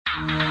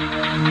From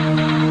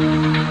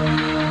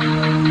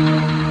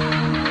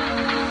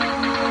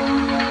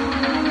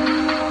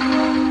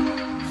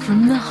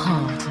the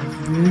heart of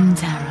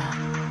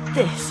Runeterra,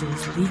 this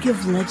is League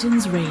of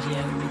Legends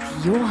Radio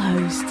with your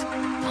host,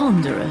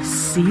 Ponderous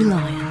Sea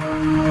Lion.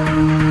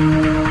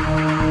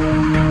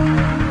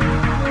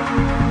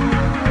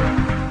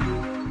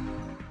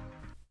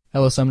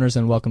 Hello Summoners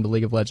and welcome to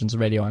League of Legends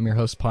Radio. I'm your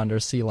host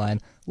Ponderous Sea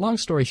Lion. Long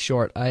story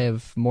short, I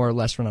have more or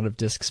less run out of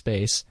disk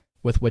space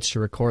with which to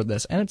record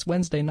this, and it's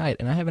Wednesday night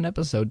and I have an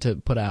episode to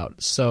put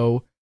out,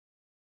 so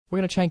we're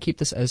going to try and keep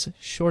this as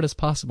short as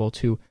possible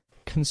to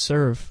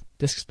conserve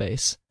disk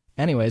space.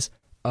 Anyways,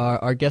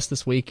 our guest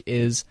this week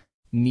is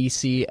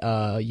Nisi,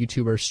 a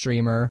YouTuber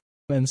streamer,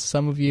 and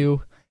some of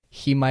you,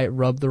 he might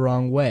rub the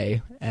wrong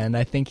way, and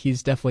I think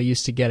he's definitely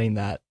used to getting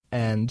that,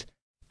 and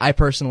I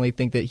personally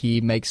think that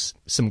he makes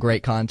some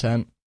great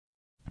content,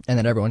 and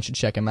that everyone should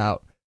check him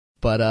out,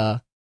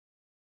 but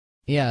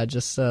yeah,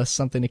 just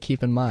something to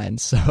keep in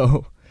mind,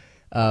 so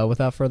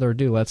without further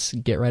ado, let's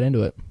get right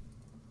into it.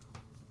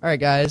 Alright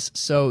guys,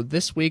 so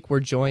this week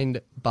we're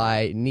joined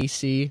by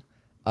Nisi,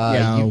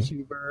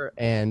 YouTuber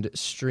and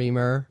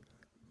streamer,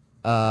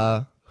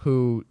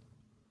 who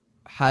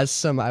has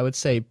some, I would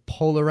say,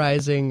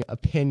 polarizing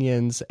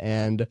opinions,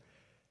 and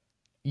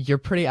you're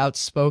pretty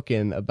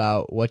outspoken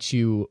about what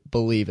you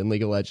believe in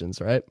League of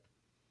Legends, right?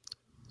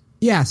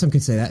 Yeah, some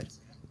could say that.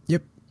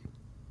 Yep.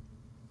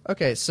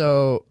 Okay,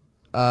 so,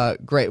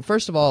 great.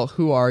 First of all,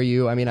 who are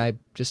you? I mean, I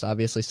just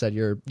obviously said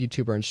you're a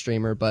YouTuber and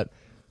streamer, but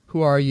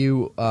who are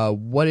you?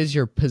 What is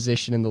your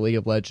position in the League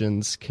of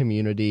Legends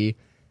community?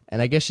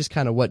 And I guess just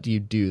kind of what do you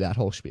do, that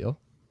whole spiel?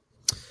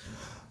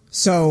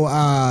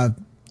 So,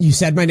 you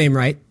said my name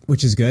right,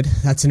 which is good.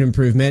 That's an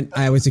improvement.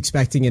 I was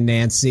expecting a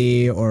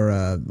Nancy or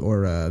a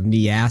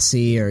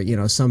Niasi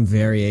or, some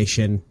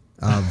variation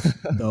of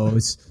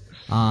those.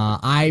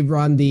 I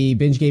run the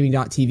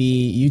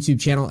BingeGaming.tv YouTube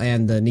channel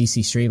and the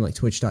Nisi stream, like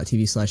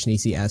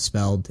twitch.tv/Nisi, as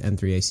spelled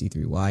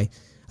N3AC3Y.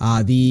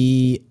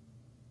 The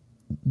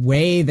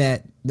way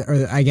that,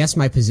 or I guess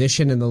my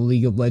position in the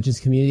League of Legends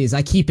community is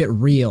I keep it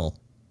real.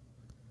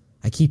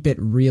 I keep it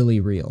really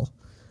real.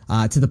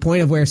 To the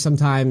point of where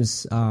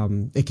sometimes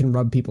it can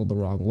rub people the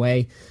wrong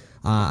way.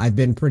 I've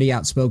been pretty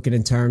outspoken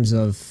in terms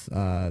of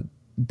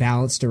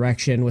balanced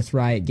direction with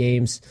Riot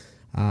Games.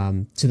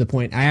 To the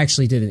point, I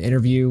actually did an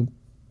interview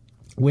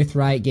with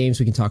Riot Games.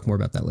 We can talk more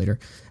about that later.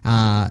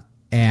 I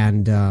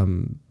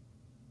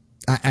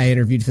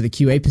interviewed for the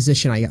QA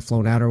position. I got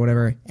flown out or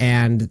whatever.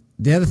 And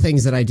the other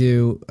things that I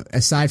do,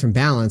 aside from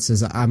balance,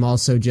 is I'm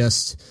also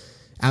just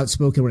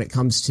outspoken when it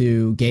comes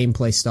to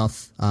gameplay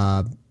stuff.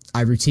 I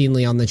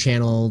routinely on the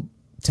channel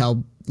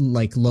tell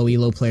like low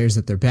elo players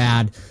that they're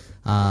bad,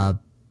 and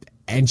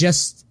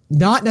just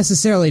not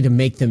necessarily to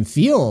make them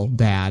feel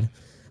bad,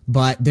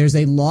 but there's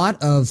a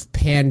lot of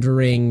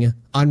pandering,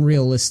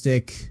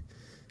 unrealistic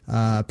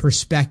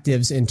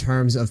perspectives in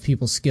terms of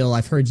people's skill.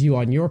 I've heard you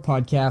on your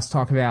podcast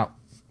talk about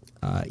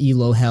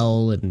elo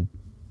hell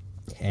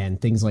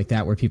and things like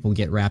that, where people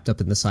get wrapped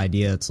up in this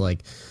idea. It's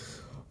like,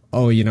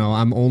 oh,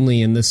 I'm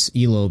only in this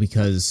elo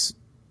because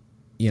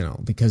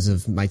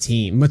of my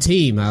team. My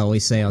team, I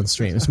always say on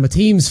stream. It's my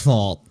team's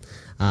fault,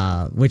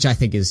 which I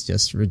think is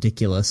just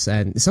ridiculous.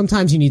 And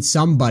sometimes you need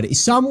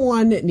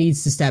someone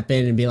needs to step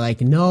in and be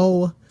like,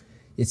 no,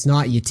 it's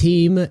not your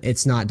team.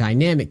 It's not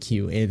Dynamic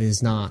Q. It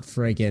is not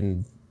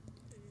friggin',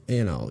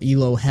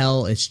 elo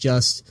hell. It's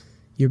just,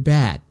 you're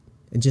bad.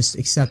 And just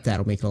accept that.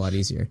 It'll make it a lot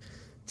easier.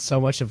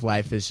 So much of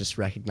life is just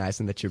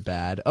recognizing that you're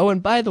bad. Oh,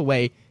 and by the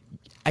way,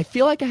 I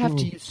feel like I have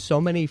to use so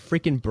many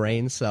freaking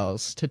brain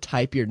cells to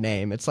type your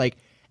name. It's like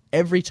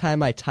every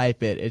time I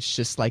type it, it's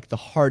just like the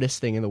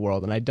hardest thing in the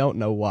world, and I don't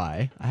know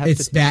why.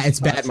 It's bad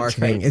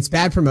marketing. It's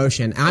bad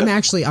promotion.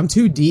 I'm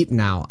too deep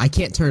now. I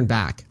can't turn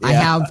back.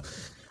 Yeah.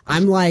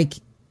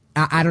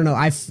 I don't know.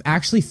 I've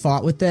actually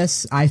fought with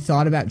this. I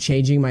thought about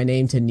changing my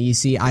name to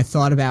Nisi. I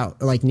thought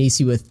about like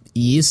Nisi with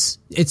Ease.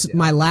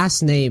 My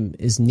last name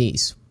is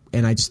Nice,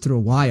 and I just threw a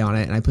Y on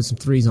it and I put some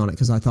 3s on it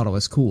because I thought it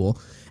was cool.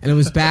 And it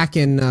was back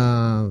in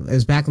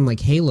like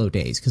Halo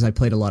days, because I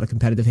played a lot of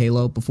competitive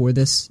Halo before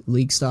this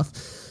league stuff.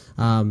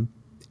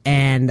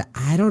 And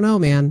I don't know,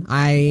 man.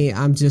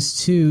 I'm just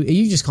too.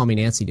 You just call me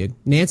Nancy, dude.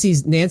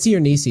 Nancy or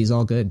Nisi is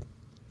all good.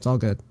 It's all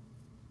good.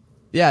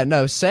 Yeah,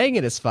 no, saying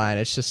it is fine.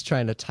 It's just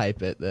trying to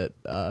type it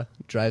that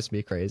drives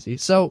me crazy.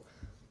 So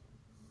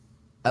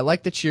I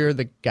like that you're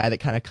the guy that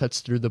kind of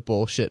cuts through the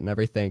bullshit and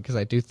everything, because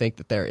I do think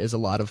that there is a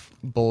lot of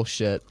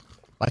bullshit.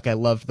 Like, I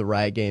loved the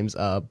Riot Games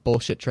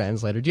bullshit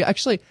translator.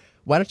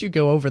 Why don't you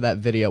go over that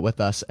video with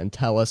us and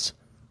tell us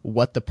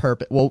what the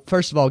purpose... Well,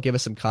 first of all, give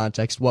us some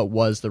context. What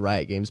was the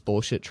Riot Games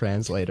bullshit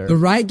translator? The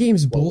Riot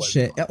Games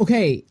bullshit...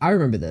 Okay, I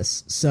remember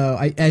this. So,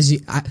 I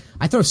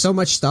throw so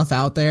much stuff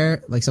out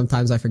there, like,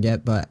 sometimes I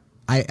forget, but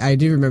I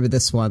do remember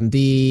this one.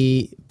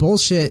 The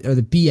bullshit, or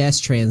the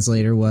BS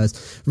translator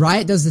was...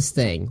 Riot does this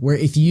thing where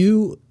if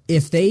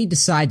they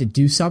decide to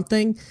do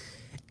something...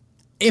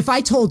 If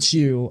I told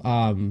you...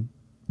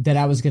 that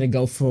I was going to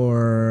go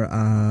for,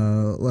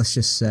 let's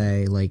just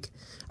say, like,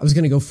 I was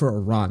going to go for a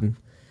run,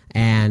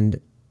 and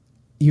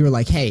you were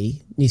like,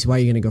 "Hey, Nisi, why are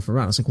you going to go for a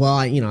run?" I was like, "Well,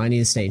 I need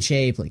to stay in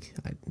shape. Like,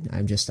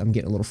 I'm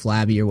getting a little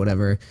flabby or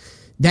whatever."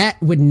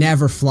 That would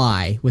never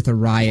fly with a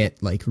Riot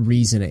like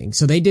reasoning.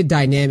 So they did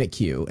dynamic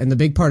queue, and the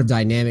big part of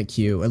dynamic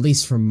queue, at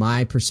least from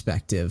my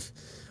perspective,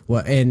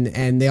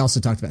 and they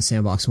also talked about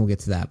sandbox, and we'll get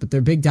to that. But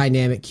their big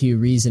dynamic queue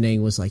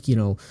reasoning was like,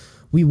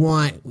 we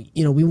want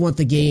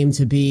the game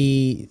to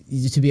be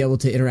able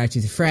to interact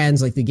with your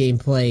friends, like the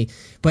gameplay.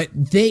 But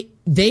they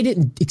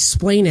didn't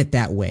explain it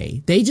that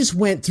way. They just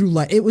went through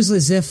like, it was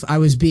as if I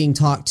was being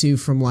talked to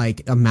from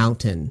like a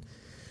mountain.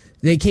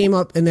 They came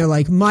up and they're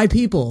like, "My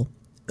people,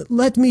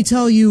 let me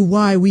tell you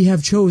why we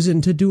have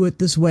chosen to do it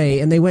this way."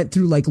 And they went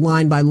through like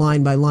line by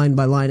line by line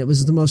by line. It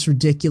was the most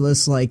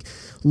ridiculous, like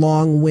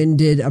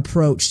long-winded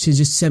approach to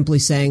just simply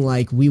saying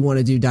like, we want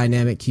to do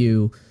dynamic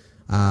queue,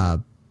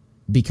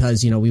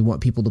 because, we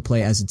want people to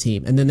play as a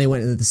team. And then they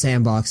went into the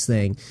sandbox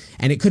thing,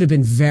 and it could have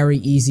been very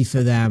easy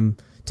for them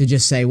to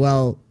just say,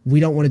 well, we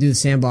don't want to do the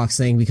sandbox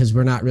thing because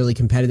we're not really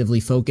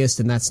competitively focused,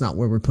 and that's not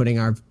where we're putting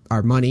our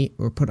money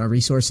or put our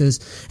resources.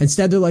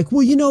 Instead, they're like,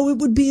 well, it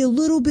would be a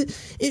little bit,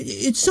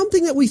 it's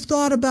something that we've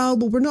thought about,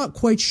 but we're not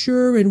quite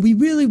sure, and we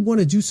really want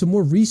to do some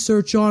more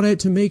research on it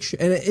to make sure.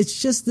 And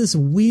it's just this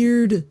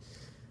weird,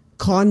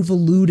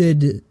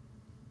 convoluted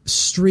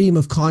stream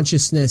of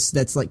consciousness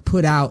that's like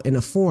put out in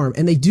a form,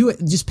 and they do it.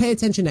 Just pay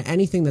attention to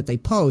anything that they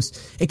post.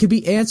 It could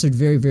be answered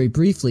very, very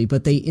briefly,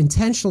 but they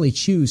intentionally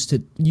choose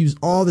to use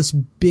all this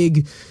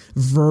big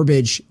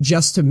verbiage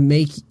just to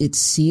make it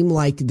seem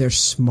like they're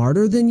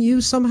smarter than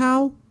you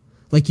somehow.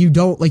 Like you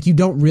don't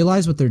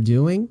realize what they're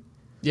doing.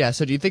 Yeah.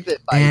 So do you think that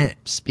by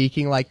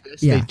speaking like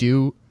this, they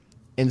do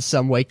in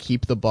some way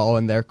keep the ball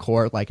in their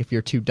court? Like if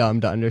you're too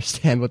dumb to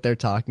understand what they're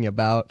talking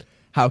about,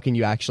 how can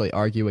you actually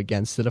argue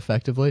against it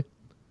effectively?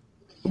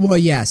 Well,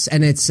 yes,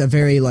 and it's a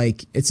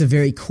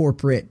very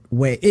corporate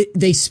way.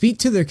 They speak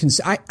to their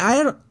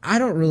I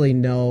don't really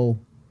know.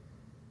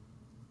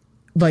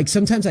 Like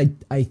sometimes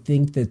I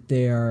think that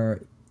they're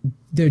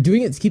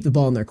doing it to keep the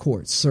ball in their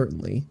court.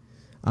 Certainly,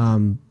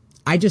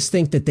 I just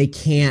think that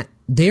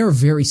they are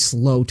very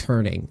slow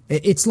turning.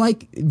 It's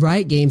like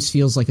Riot Games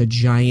feels like a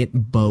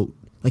giant boat,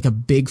 like a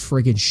big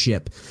friggin'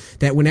 ship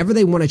that whenever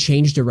they want to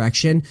change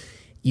direction,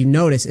 you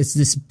notice it's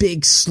this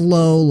big,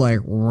 slow,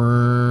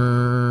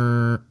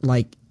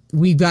 like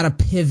we've got to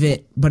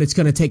pivot, but it's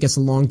going to take us a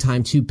long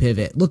time to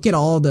pivot. Look at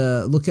all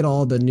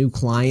the new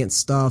client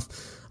stuff.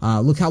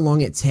 Look how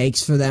long it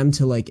takes for them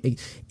to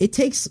it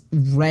takes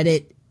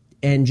Reddit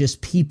and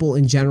just people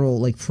in general,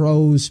 like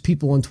pros,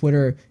 people on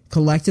Twitter,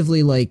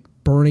 collectively like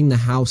burning the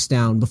house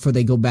down before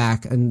they go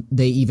back and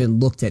they even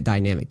looked at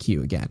dynamic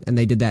queue again. And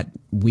they did that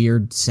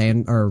weird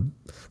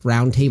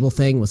round table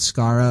thing with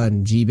Skara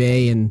and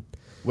G-Bay and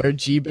where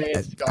G-Bay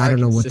and Skara I don't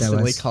know what that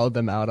consistently was. Called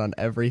them out on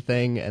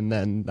everything, and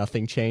then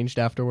nothing changed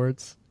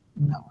afterwards.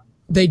 No.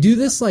 They do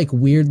this like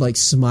weird like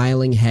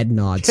smiling head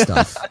nod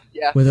stuff.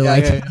 Yeah. Where they're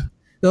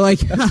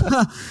like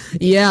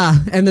yeah,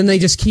 and then they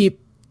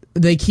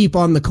keep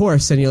on the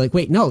course, and you're like,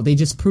 wait, no, they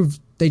just proved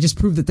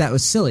that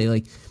was silly.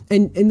 Like,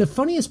 and the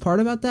funniest part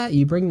about that,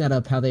 you bring that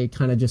up, how they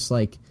kind of just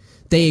like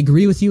they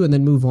agree with you and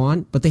then move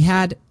on. But they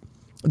had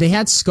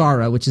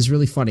Skara, which is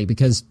really funny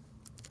because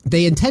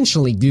they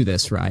intentionally do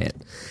this, Riot.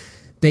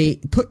 They're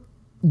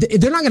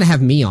not going to have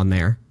me on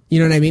there. You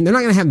know what I mean? They're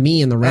not going to have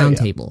me in the round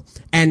table.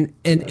 And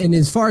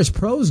as far as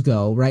pros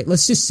go, right?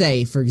 Let's just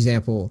say, for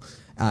example,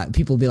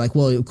 people will be like,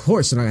 well, of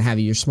course they're not going to have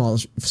you. You're smaller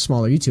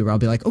YouTuber. I'll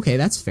be like, okay,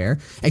 that's fair.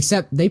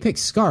 Except they pick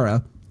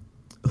Skara,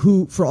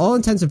 who, for all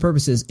intents and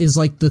purposes, is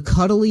like the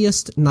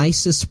cuddliest,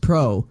 nicest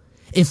pro.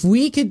 If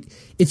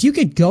you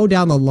could go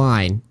down the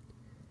line,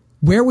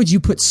 where would you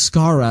put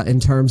Skara in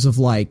terms of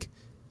like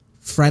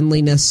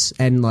friendliness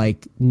and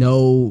like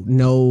no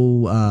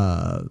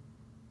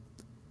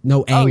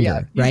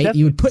anger, right?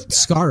 You would put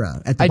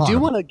Skara at the bottom. I do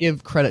want to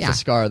give credit to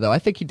Skara, though. I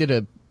think he did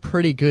a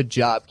pretty good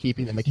job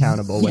keeping them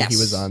accountable when he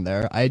was on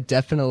there. I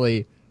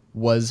definitely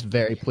was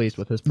very pleased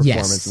with his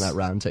performance in that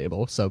round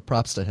table, so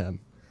props to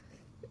him.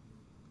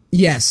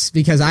 Yes,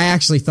 because I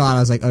actually thought, I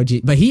was like, oh,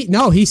 gee. But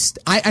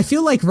I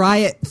feel like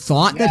Riot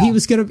thought that he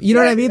was going to, you know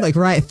what I mean? Like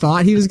Riot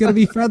thought he was going to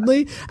be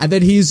friendly, and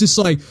then he's just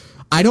like,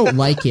 I don't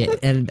like it,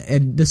 and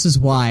this is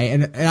why.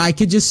 And I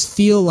could just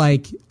feel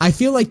like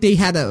they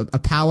had a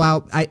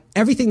powwow.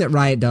 Everything that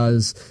Riot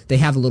does, they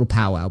have a little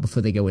powwow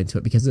before they go into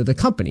it because they're the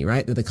company,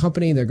 right? They're the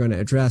company. They're going to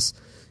address.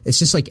 It's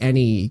just like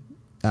any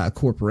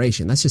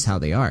corporation. That's just how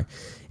they are.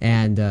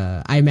 And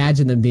I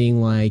imagine them being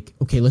like,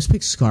 okay, let's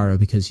pick Skara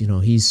because he's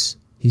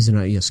an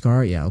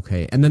Skara, yeah,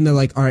 okay. And then they're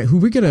like, all right,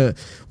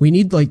 we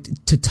need like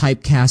to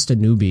typecast a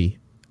newbie.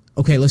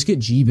 Okay, let's get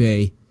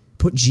G-Bay.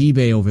 Put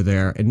G-Bay over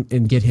there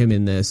and get him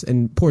in this.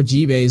 And poor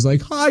G-Bay is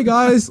like, hi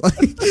guys.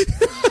 Like,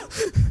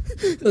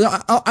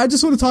 I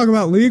just want to talk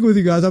about League with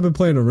you guys. I've been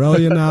playing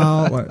Aurelia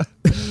now.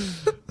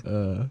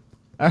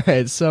 All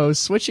right, so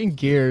switching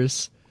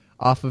gears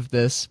off of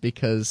this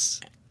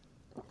because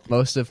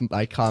most of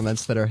my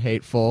comments that are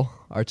hateful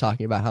are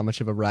talking about how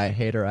much of a Riot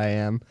hater I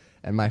am,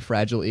 and my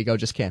fragile ego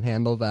just can't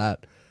handle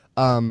that.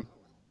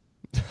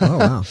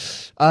 Oh,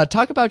 wow.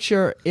 Talk about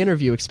your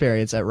interview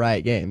experience at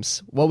Riot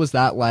Games. What was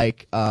that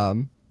like?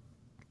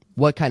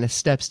 What kind of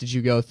steps did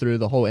you go through,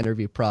 the whole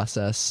interview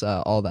process,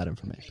 all that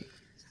information?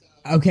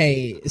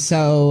 Okay,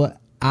 so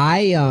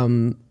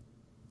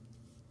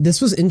this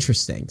was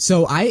interesting.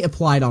 So I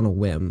applied on a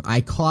whim.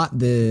 I caught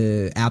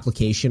the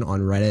application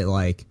on Reddit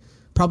like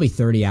probably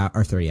 30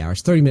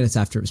 minutes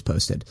after it was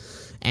posted.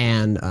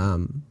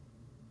 And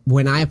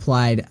when I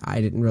applied,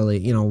 I didn't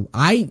really,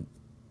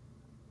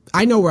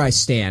 I know where I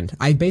stand.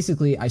 I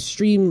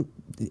stream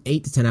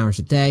 8 to 10 hours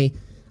a day.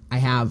 I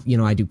have,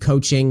 I do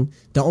coaching.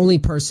 The only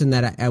person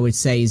that I would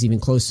say is even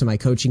close to my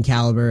coaching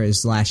caliber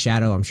is Last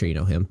Shadow. I'm sure you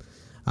know him.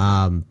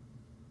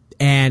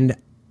 And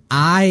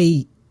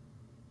I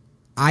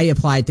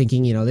applied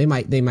thinking,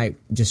 they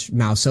might just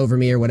mouse over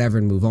me or whatever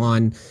and move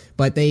on.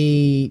 But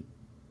they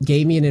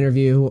gave me an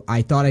interview.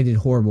 I thought I did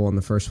horrible on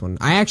the first one.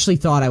 I actually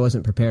thought I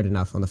wasn't prepared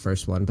enough on the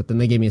first one, but then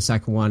they gave me a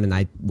second one and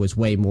I was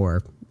way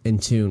more in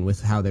tune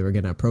with how they were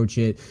going to approach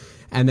it.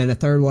 And then a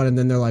third one, and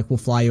then they're like, we'll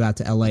fly you out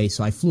to LA.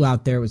 So I flew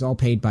out there. It was all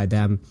paid by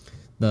them.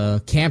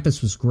 The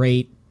campus was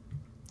great.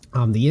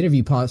 The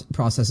interview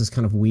process is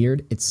kind of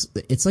weird.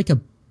 It's like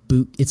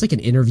an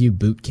interview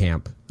boot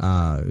camp.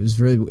 It was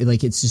really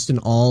like, it's just an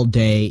all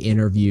day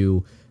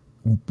interview,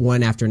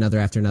 one after another.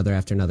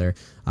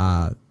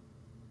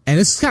 And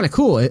this is kind of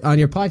cool on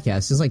your podcast.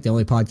 This is like the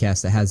only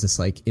podcast that has this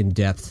like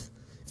in-depth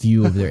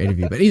view of their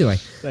interview. But either way,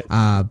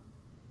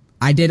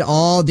 I did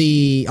all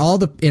the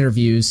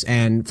interviews,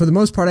 and for the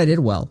most part, I did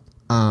well.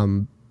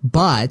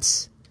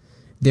 But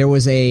there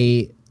was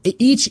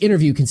each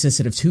interview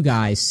consisted of two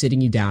guys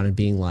sitting you down and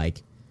being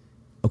like,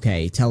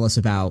 okay, tell us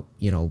about,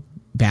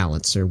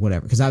 balance or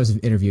whatever. Because I was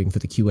interviewing for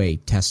the QA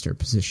tester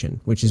position,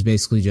 which is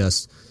basically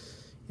just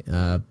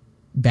help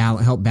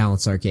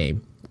balance our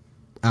game.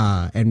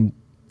 And,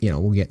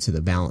 we'll get to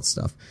the balance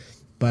stuff.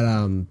 But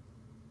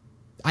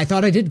I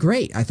thought I did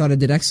great. I thought I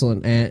did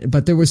excellent.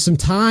 But there were some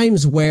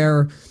times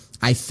where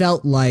I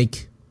felt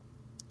like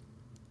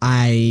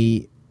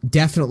I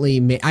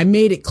definitely I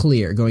made it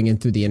clear going in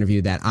through the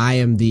interview that I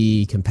am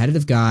the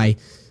competitive guy.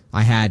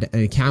 I had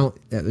an account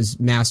that was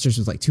Masters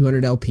with like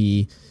 200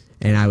 LP,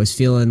 and I was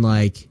feeling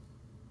like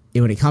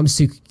when it comes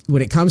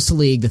to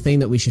League, the thing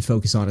that we should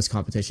focus on is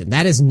competition.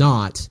 That is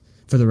not,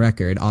 for the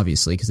record,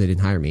 obviously, because they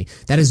didn't hire me,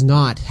 that is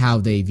not how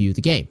they view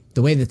the game.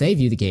 The way that they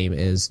view the game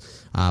is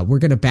we're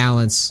going to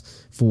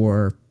balance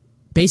for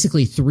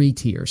basically 3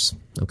 tiers,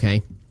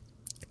 okay?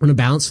 We're going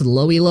to balance for the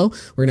low elo,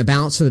 we're going to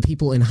balance for the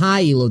people in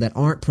high elo that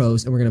aren't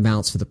pros, and we're going to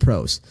balance for the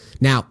pros.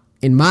 Now,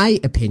 in my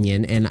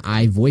opinion, and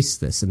I voiced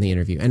this in the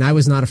interview, and I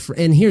was not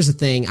and here's the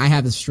thing, I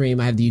have the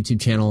stream, I have the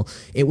YouTube channel,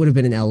 it would have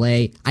been in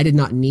LA, I did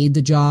not need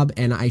the job,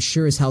 and I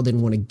sure as hell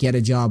didn't want to get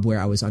a job where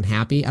I was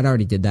unhappy. I'd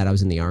already did that, I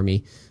was in the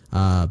Army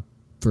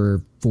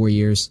for 4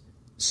 years,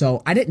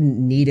 so I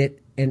didn't need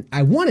it, and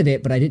I wanted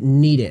it, but I didn't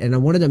need it, and I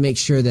wanted to make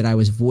sure that I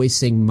was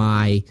voicing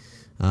my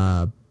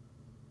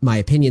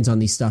opinions on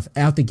these stuff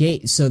out the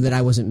gate so that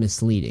I wasn't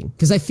misleading.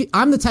 Because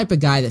I'm the type of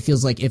guy that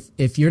feels like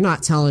if you're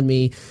not telling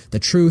me the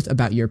truth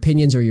about your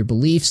opinions or your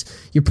beliefs,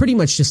 you're pretty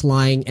much just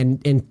lying,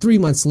 and 3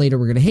 months later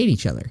we're going to hate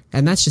each other.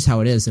 And that's just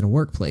how it is in a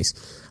workplace.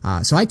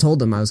 So I told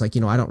them, I was like,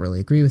 I don't really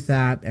agree with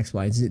that. X,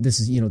 Y, Z. This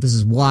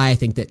is why I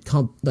think that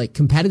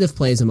competitive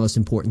play is the most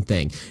important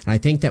thing. And I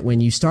think that when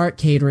you start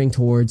catering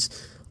towards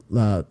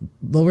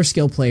lower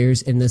skill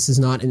players, and this is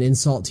not an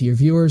insult to your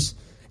viewers,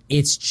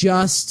 it's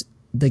just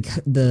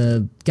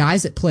the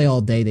guys that play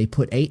all day, they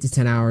put 8 to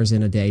 10 hours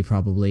in a day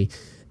probably.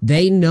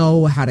 They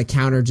know how to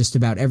counter just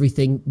about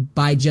everything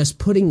by just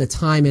putting the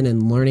time in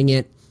and learning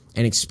it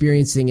and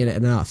experiencing it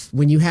enough.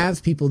 When you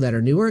have people that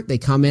are newer, they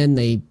come in,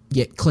 they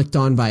get clicked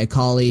on by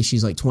Akali,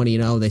 she's like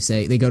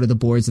 20-0, they go to the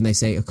boards and they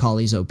say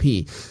Akali's OP.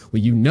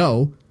 Well, you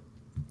know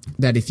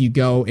that if you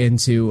go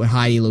into a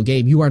high elo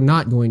game, you are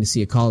not going to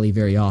see Akali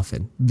very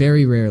often.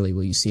 Very rarely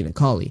will you see an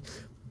Akali.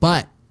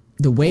 But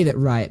the way that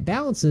Riot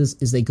balances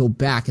is they go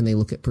back and they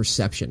look at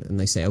perception and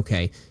they say,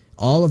 okay,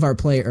 all of our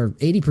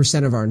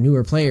 80% of our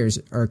newer players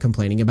are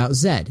complaining about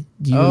Zed.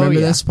 Do you remember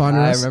this,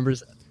 Ponderous? I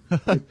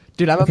remember.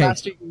 Dude, I'm a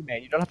Master Yi,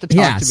 man. You don't have to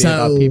talk to me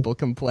about people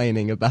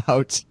complaining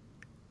about.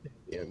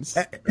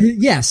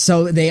 Yes,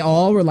 so they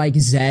all were like,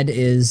 Zed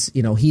is,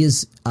 he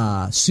is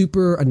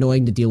super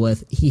annoying to deal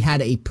with. He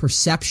had a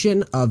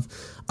perception of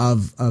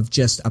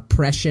just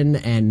oppression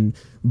and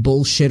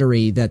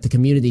bullshittery that the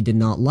community did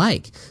not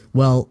like.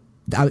 Well,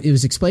 it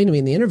was explained to me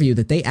in the interview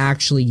that they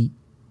actually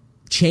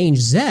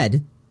changed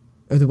Zed,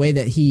 or the way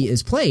that he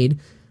is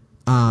played,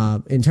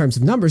 in terms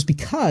of numbers,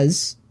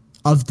 because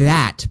of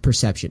that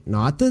perception.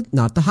 Not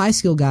the high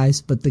skill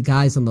guys, but the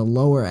guys on the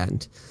lower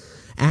end.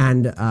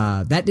 And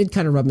that did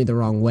kind of rub me the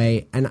wrong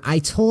way. And I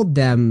told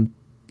them,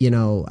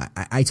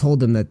 I told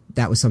them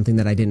that was something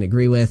that I didn't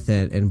agree with,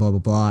 and blah, blah,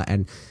 blah.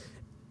 And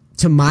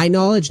to my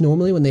knowledge,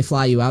 normally when they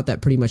fly you out,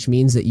 that pretty much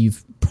means that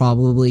you've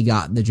probably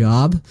got the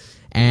job.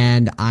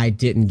 And I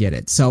didn't get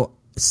it. So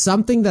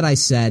something that I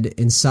said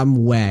in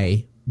some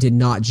way did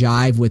not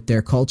jive with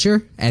their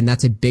culture, and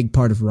that's a big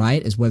part of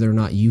Riot, is whether or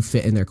not you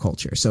fit in their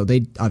culture. So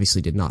they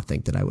obviously did not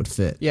think that I would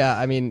fit. Yeah,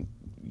 I mean,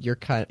 you're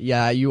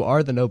you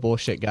are the no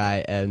bullshit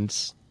guy, and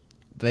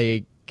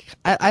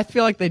I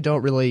feel like they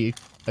don't really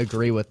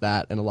agree with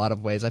that in a lot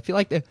of ways. I feel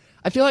like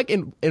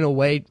in a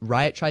way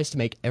Riot tries to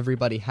make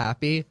everybody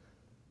happy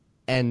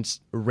and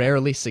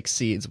rarely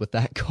succeeds with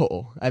that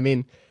goal. I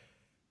mean,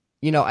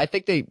 I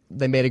think they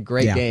made a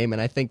great game,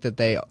 and I think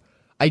that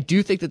I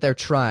do think that they're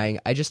trying.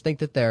 I just think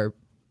that their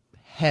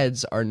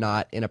heads are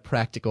not in a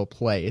practical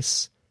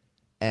place,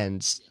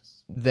 and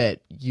that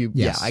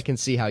I can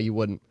see how you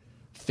wouldn't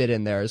fit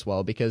in there as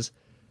well, because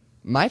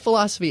my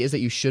philosophy is that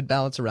you should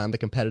balance around the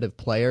competitive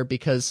player,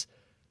 because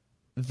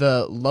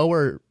the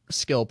lower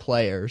skill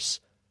players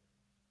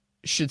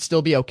should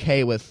still be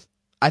okay with,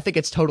 I think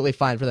it's totally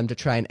fine for them to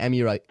try and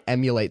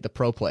emulate the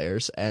pro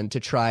players and to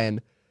try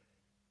and,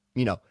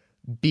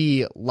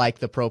 be like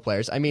the pro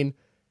players. I mean,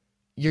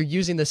 you're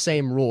using the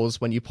same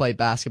rules when you play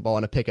basketball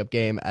in a pickup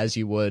game as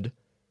you would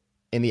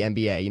in the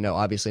NBA.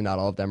 Obviously not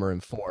all of them are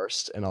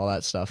enforced and all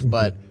that stuff,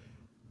 but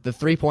the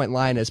 3-point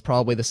line is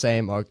probably the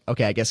same. Or,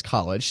 okay, I guess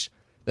college.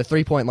 The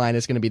 3-point line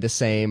is going to be the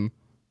same.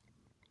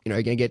 You're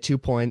going to get 2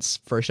 points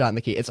for a shot in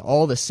the key. It's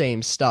all the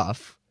same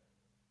stuff,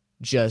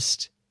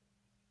 just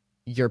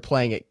you're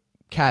playing it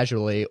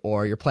casually,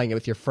 or you're playing it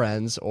with your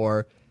friends,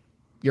 or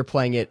you're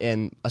playing it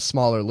in a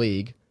smaller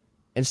league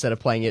instead of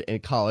playing it in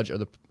college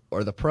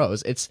or the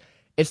pros. It's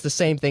the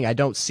same thing. I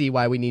don't see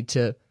why we need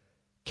to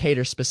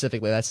cater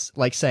specifically. That's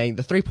like saying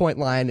the 3-point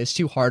line is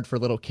too hard for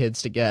little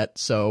kids to get,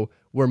 so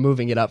we're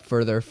moving it up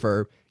further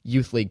for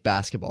youth league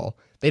basketball.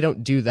 They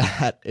don't do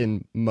that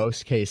in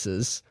most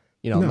cases,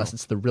 unless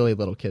it's the really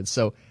little kids.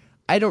 So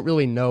I don't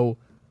really know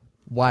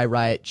why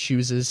Riot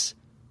chooses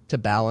to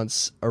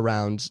balance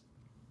around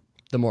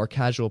the more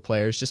casual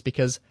players, just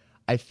because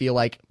I feel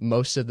like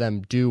most of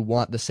them do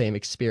want the same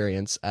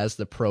experience as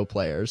the pro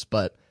players,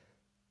 but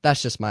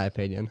that's just my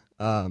opinion.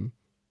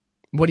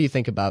 What do you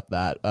think about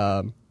that,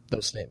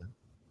 those statements?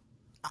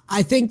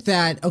 I think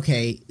that,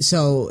 okay,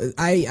 so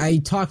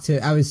I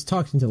was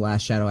talking to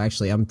Last Shadow,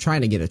 actually. I'm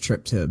trying to get a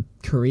trip to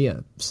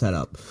Korea set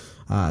up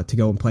to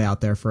go and play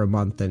out there for a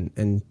month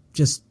and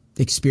just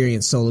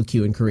experience solo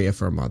queue in Korea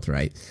for a month,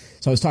 right?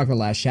 So I was talking to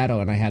Last Shadow,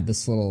 and I had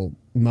this little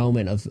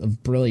moment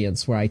of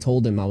brilliance where I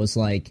told him, I was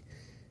like,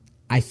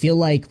 I feel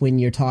like when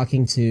you're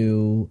talking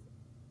to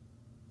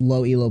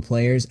low elo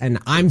players, and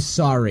I'm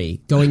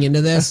sorry going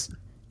into this,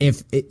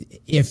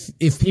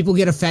 if people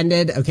get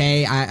offended,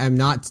 okay, I'm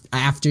not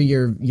after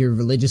your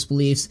religious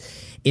beliefs.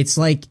 It's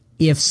like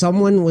if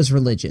someone was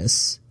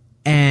religious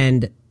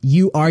and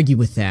you argue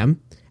with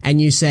them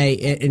and you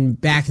say, and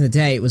back in the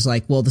day it was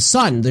like, well,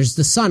 there's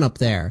the sun up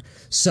there,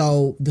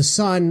 so the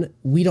sun,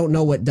 we don't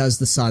know what does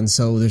the sun,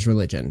 so there's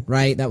religion,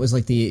 right? That was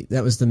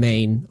the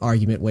main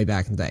argument way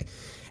back in the day.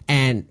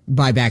 And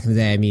by back in the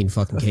day, I mean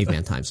fucking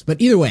caveman times.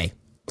 But either way,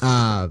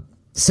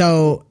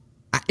 so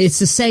it's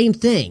the same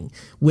thing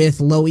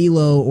with low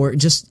elo, or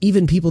just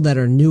even people that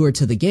are newer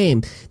to the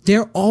game.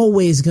 They're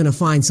always going to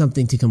find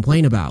something to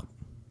complain about.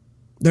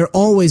 They're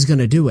always going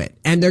to do it,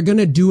 and they're going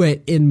to do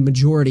it in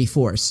majority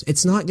force.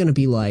 It's not going to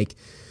be like,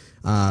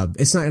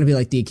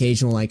 the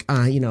occasional, like,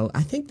 I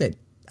think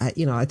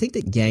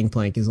that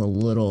Gangplank is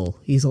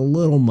he's a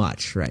little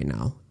much right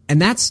now.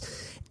 And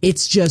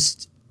it's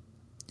just,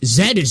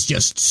 Zed is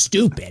just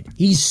stupid.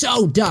 He's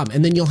so dumb.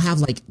 And then you'll have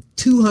like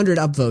 200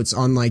 upvotes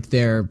on like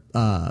their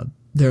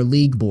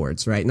league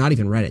boards, right? Not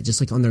even Reddit, just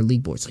like on their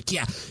league boards. Like,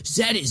 yeah,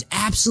 Zed is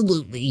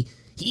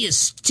he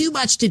is too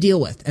much to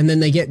deal with. And then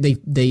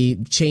they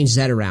change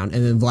Zed around,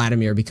 and then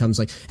Vladimir becomes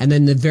like, and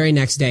then the very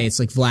next day it's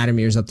like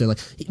Vladimir's up there like,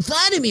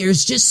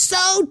 Vladimir's just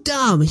so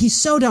dumb. He's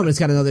so dumb. It's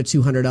got another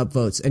 200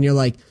 upvotes. And you're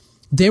like,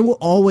 they will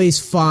always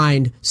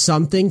find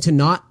something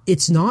to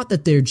it's not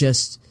that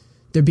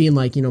they're being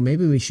like,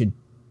 maybe we should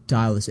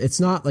dial this. It's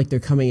not like they're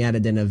coming at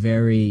it in a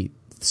very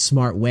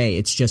smart way.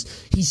 It's just,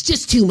 he's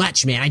just too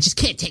much, man. I just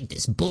can't take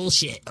this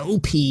bullshit.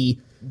 OP,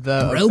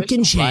 the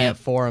broken champ.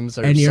 Forums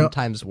are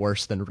sometimes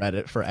worse than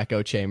Reddit for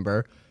Echo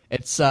Chamber.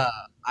 It's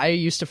I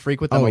used to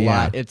frequent them a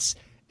lot. It's,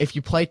 if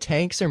you play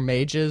tanks or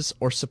mages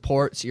or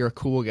supports, you're a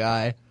cool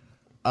guy.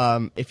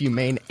 If you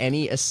main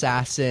any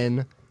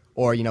assassin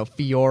or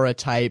Fiora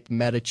type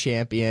meta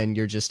champion,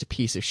 you're just a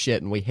piece of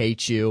shit and we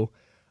hate you.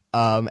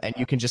 And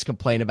you can just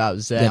complain about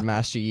Zed,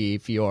 Master Yi,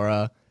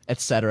 Fiora,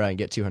 etc., and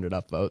get 200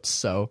 upvotes.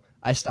 So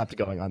I stopped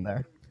going on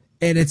there.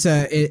 And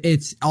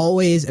it's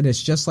always, and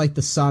it's just like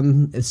the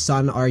sun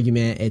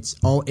argument.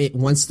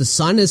 Once the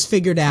sun is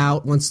figured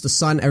out,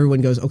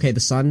 everyone goes, okay, the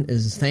sun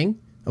is a thing.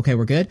 Okay,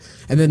 we're good.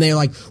 And then they're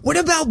like, what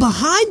about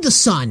behind the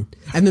sun?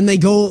 And then they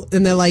go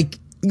and they're like,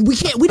 we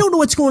don't know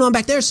what's going on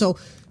back there. So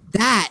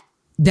that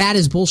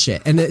is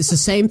bullshit. And it's the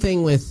same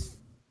thing with,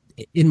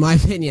 in my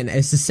opinion,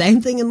 it's the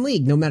same thing in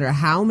League. No matter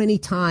how many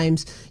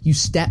times you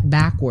step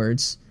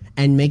backwards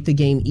and make the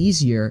game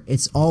easier,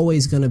 it's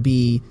always going to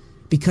be,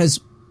 because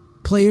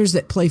players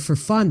that play for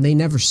fun, they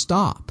never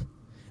stop.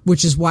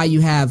 Which is why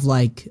you have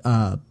like,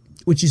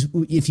 which is,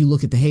 if you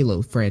look at the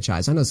Halo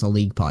franchise, I know it's a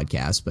League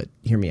podcast, but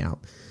hear me out.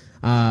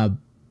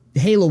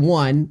 Halo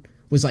 1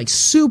 was like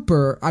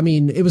super. I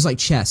mean, it was like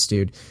chess,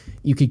 dude.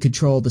 You could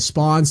control the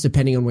spawns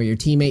depending on where your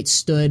teammates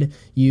stood.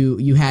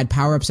 You had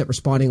power-ups that were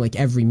spawning like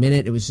every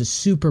minute. It was a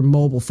super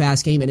mobile,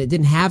 fast game, and it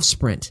didn't have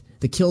sprint.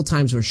 The kill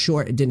times were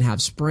short. It didn't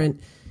have sprint.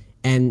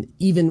 And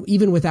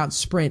even without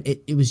sprint,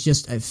 it was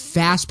just a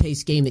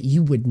fast-paced game that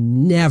you would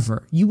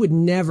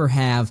never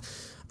have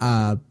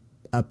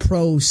a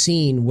pro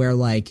scene where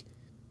like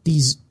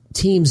these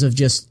teams of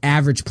just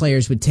average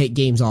players would take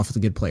games off of the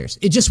good players.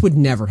 It just would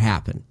never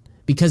happen.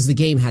 Because the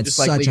game had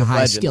such like a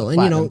high skill,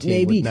 and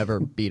maybe would never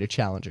beat a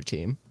challenger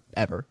team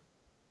ever.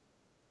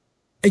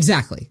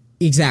 Exactly.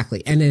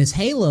 And as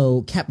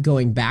Halo kept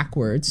going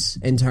backwards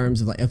in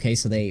terms of like, okay,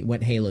 so they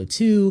went Halo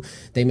 2,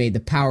 they made the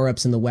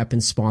power-ups and the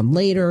weapons spawn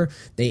later,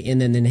 and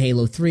then in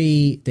Halo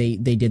 3, they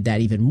did that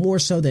even more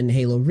so. Then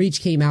Halo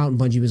Reach came out, and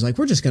Bungie was like,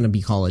 we're just going to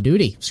be Call of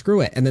Duty. Screw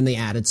it. And then they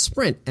added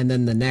Sprint. And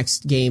then the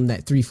next game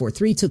that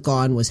 343 took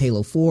on was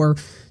Halo 4.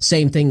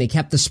 Same thing. They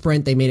kept the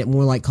Sprint. They made it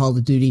more like Call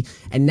of Duty.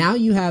 And now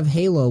you have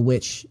Halo,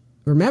 which...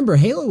 Remember,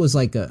 Halo was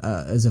like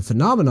as a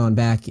phenomenon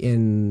back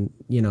in,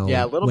 a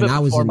little when bit I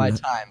was before in my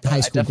time.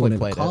 high school going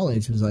into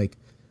college. It was like,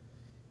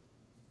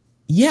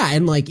 yeah,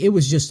 and like it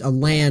was just a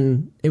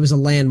LAN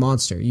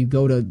monster. You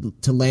go to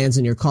LANs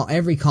in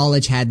every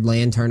college had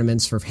LAN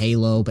tournaments for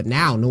Halo, but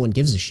now no one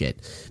gives a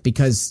shit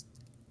because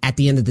at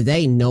the end of the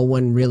day, no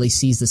one really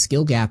sees the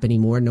skill gap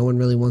anymore. No one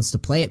really wants to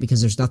play it because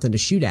there's nothing to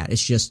shoot at.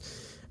 It's just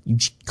you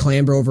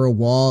clamber over a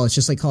wall. It's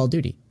just like Call of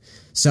Duty.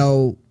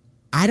 So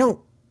I don't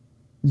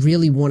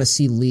really want to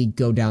see League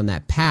go down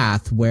that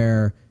path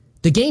where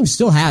the game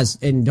still has,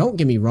 and don't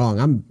get me wrong,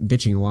 I'm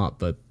bitching a lot,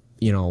 but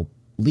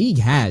League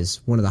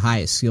has one of the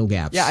highest skill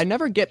gaps. Yeah, I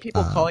never get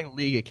people calling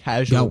League a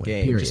casual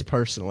game, just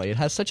personally. It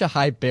has such a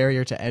high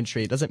barrier to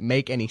entry. It doesn't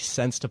make any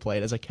sense to play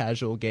it as a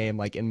casual game,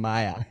 like in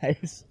my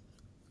eyes.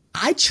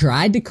 I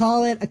tried to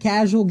call it a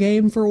casual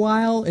game for a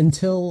while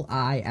until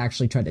I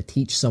actually tried to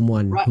teach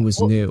someone who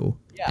was new.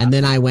 Yeah. And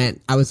then I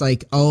was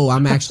like, oh,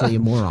 I'm actually a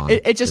moron.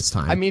 It just, this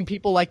time. I mean,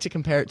 people like to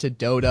compare it to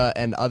Dota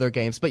and other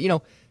games, but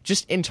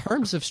just in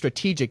terms of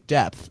strategic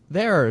depth,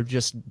 there are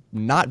just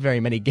not very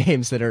many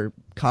games that are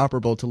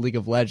comparable to League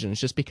of Legends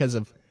just because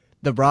of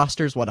the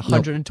rosters,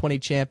 120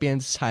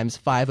 champions times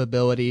 5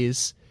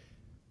 abilities.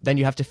 Then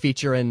you have to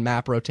feature in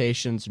map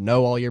rotations,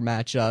 know all your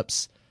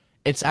matchups.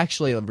 It's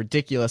actually a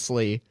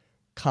ridiculously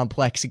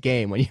complex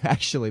game when you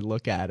actually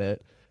look at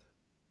it.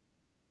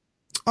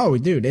 Oh,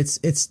 dude,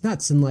 it's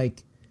nuts. And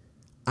like,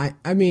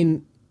 I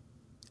mean,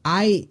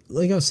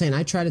 like I was saying,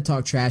 I try to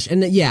talk trash,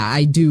 and yeah,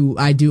 I do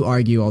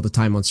argue all the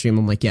time on stream.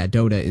 I'm like, yeah,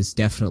 Dota is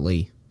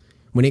definitely,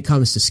 when it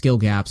comes to skill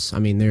gaps, I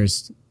mean,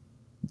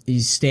 you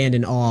stand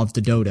in awe of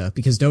the Dota,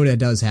 because Dota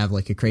does have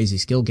like a crazy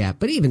skill gap,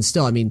 but even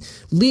still, I mean,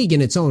 League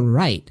in its own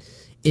right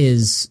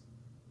is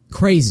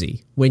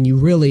crazy when you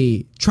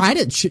really try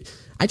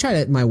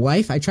to, my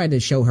wife, I tried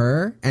to show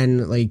her,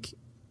 and like,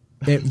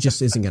 it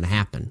just isn't going to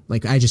happen.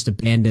 Like, I just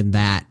abandoned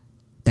that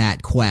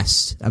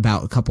quest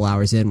about a couple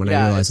hours in when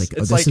I realized, like,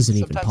 oh, this isn't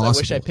even possible. I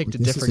wish I picked a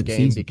different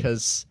game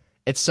because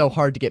it's so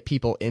hard to get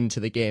people into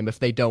the game if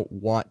they don't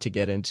want to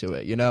get into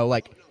it,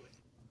 like,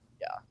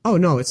 yeah. Oh,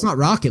 no, it's not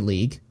Rocket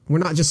League. We're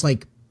not just,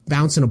 like,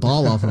 bouncing a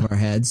ball off of our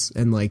heads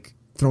and, like,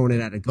 throwing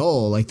it at a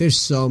goal. Like, there's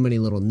so many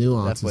little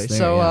nuances there.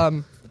 So,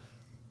 yeah.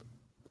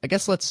 I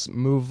guess let's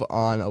move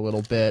on a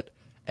little bit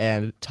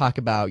and talk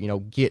about,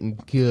 getting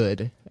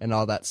good and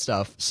all that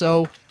stuff.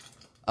 So,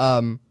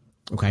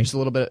 okay, just a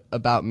little bit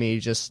about me,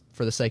 just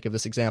for the sake of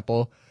this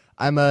example.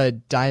 I'm a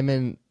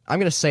Diamond. I'm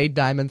going to say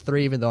Diamond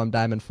 3, even though I'm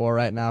Diamond 4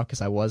 right now,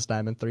 because I was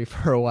Diamond 3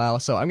 for a while.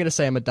 So I'm going to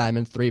say I'm a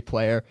Diamond 3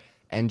 player,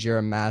 and you're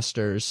a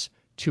Masters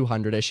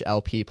 200-ish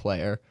LP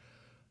player.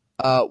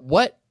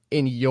 What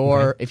in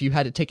your, if you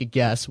had to take a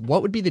guess,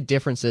 what would be the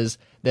differences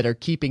that are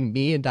keeping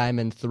me in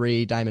Diamond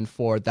 3, Diamond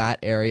 4, that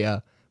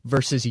area,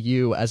 versus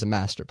you as a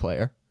Master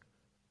player?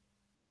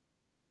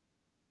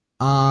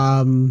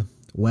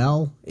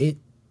 Well, it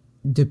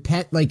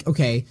depend. Like,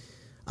 okay,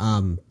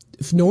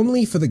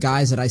 normally for the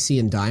guys that I see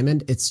in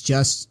Diamond,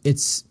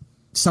 it's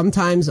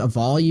sometimes a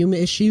volume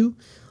issue.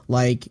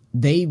 Like,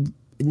 they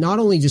not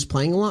only just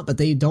playing a lot, but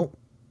they don't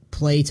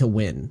play to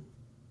win.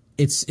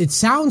 It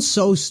sounds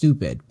so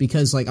stupid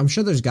because, like, I'm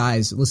sure there's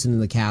guys listening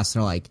to the cast that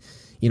are like,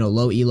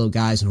 low elo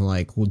guys, and are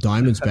like, well,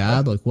 Diamond's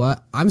bad. Like,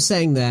 what? I'm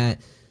saying that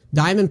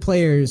Diamond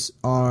players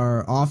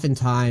are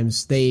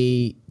oftentimes,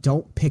 they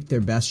don't pick their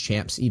best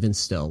champs even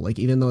still. Like,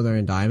 even though they're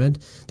in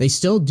Diamond, they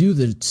still do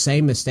the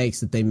same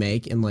mistakes that they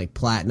make in, like,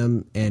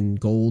 Platinum and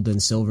Gold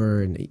and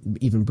Silver and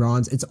even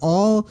Bronze. It's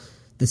all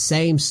the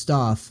same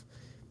stuff.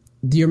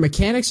 Your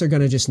mechanics are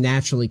going to just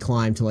naturally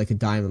climb to, like, a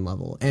Diamond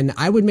level. And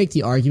I would make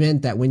the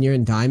argument that when you're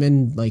in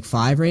Diamond, like,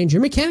 5 range,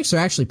 your mechanics are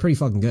actually pretty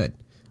fucking good.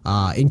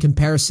 In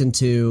comparison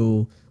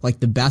to, like,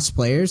 the best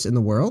players in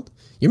the world,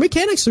 your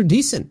mechanics are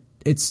decent.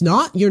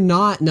 You're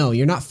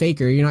not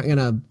Faker. You're not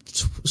gonna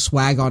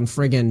swag on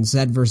friggin'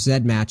 Z vs. Z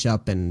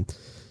matchup and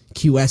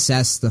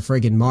QSS the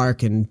friggin'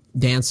 mark and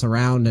dance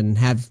around and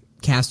have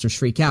casters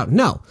freak out.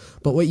 No.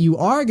 But what you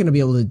are gonna be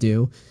able to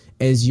do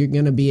is you're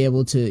gonna be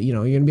able to,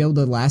 you're gonna be able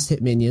to last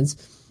hit minions.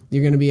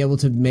 You're going to be able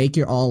to make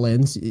your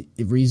all-ins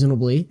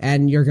reasonably,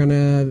 and you're going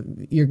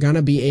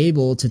to be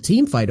able to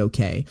team fight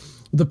okay.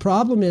 The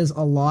problem is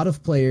a lot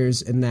of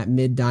players in that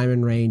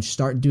mid-diamond range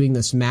start doing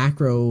this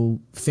macro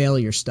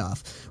failure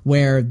stuff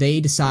where they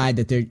decide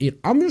that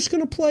I'm just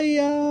going to play,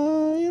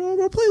 I'm going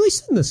to play Lee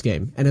Sin this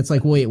game. And it's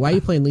like, wait, why are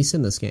you playing Lee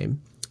Sin this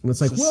game? And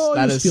it's like, well,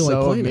 I just feel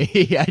like playing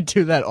me. I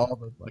do that all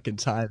the fucking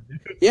time.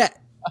 Yeah.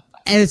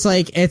 And it's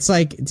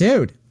like,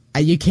 dude,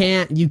 you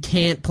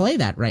can't play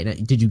that right now.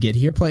 Did you get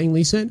here playing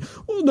Lee Sin?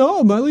 Well,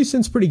 no, my Lee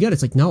Sin's pretty good.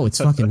 It's like, no, it's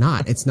fucking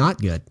not. It's not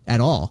good at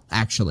all,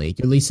 actually.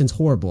 Your Lee Sin's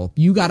horrible.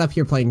 You got up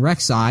here playing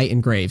Rek'Sai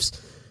and Graves.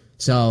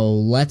 So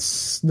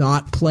let's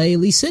not play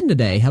Lee Sin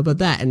today. How about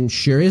that? And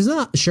sure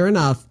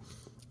enough,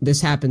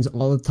 this happens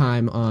all the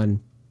time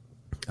on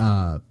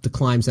the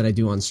climbs that I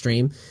do on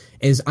stream.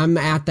 Is I'm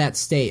at that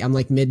state. I'm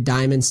like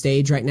mid-diamond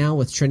stage right now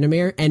with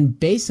Tryndamere. And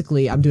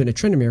basically, I'm doing a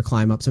Tryndamere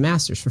climb up to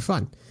Masters for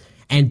fun.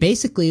 And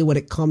basically what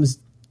it comes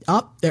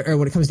down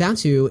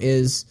to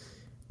is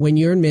when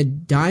you're in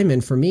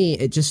mid-diamond, for me,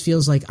 it just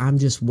feels like I'm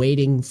just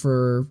waiting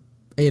for,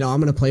 I'm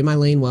going to play my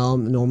lane well.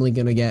 I'm normally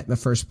going to get the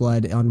first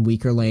blood on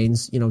weaker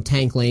lanes,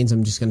 tank lanes.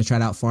 I'm just going to try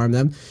to outfarm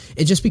them.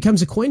 It just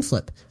becomes a coin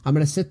flip. I'm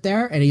going to sit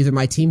there and either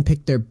my team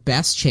picked their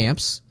best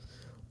champs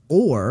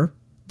or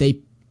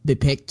they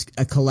picked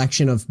a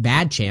collection of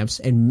bad champs,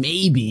 and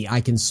maybe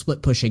I can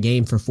split push a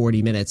game for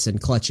 40 minutes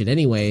and clutch it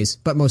anyways,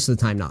 but most of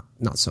the time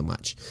not so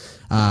much.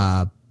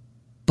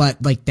 But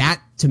like that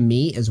to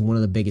me is one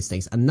of the biggest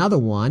things. Another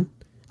one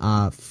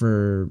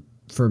for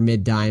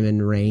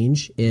mid-diamond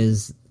range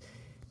is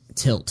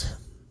tilt.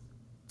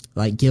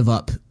 Like give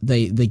up.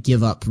 They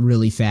give up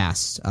really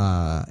fast.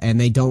 And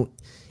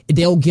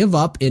they'll give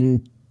up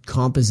in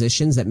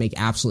compositions that make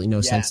absolutely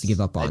no sense to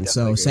give up on.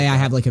 So say I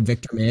have like a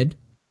Victor mid.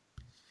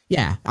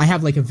 Yeah, I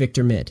have like a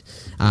Victor mid,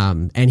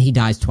 and he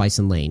dies twice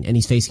in lane, and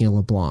he's facing a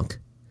LeBlanc.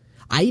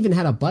 I even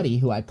had a buddy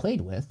who I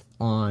played with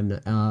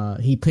on,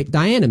 he picked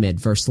Diana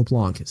mid versus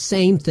LeBlanc.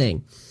 Same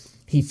thing.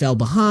 He fell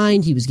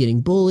behind, he was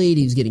getting bullied,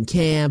 he was getting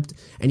camped,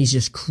 and he's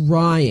just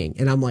crying.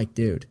 And I'm like,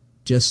 dude,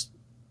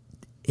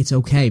 it's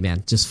okay,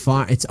 man. Just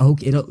farm. It's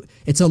okay.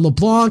 It's a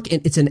LeBlanc,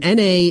 and it's an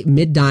NA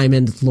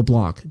mid-diamond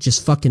LeBlanc.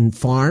 Just fucking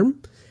farm,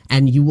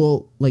 and you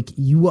will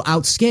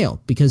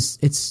outscale because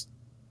it's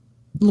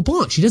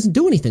LeBlanc. She doesn't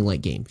do anything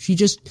late game. She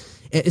just,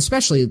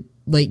 especially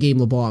late game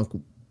LeBlanc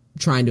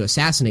trying to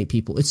assassinate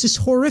people. It's just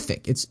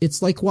horrific.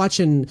 It's like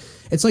watching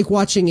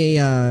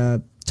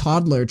a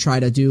toddler try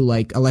to do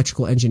like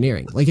electrical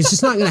engineering. Like it's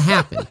just not going to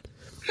happen.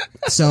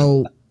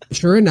 So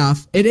sure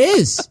enough, it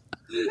is.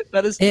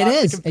 That is. It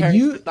is. And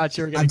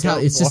I'm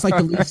telling you, it's just like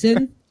the Lee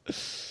Sin.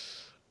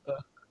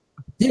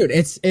 Dude,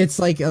 it's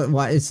like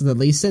it's the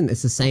Lee Sin.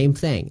 It's the same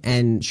thing.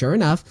 And sure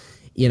enough,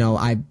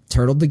 I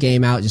turtled the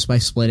game out just by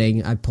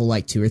splitting. I'd pull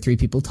like 2 or 3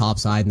 people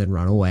topside and then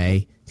run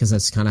away because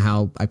that's kind of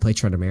how I play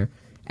Tryndamere.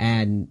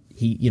 And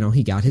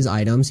he got his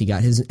items, he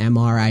got his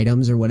MR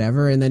items or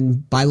whatever. And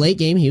then by late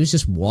game, he was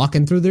just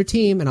walking through their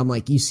team. And I'm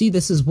like, you see,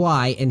 this is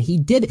why. And he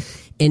did,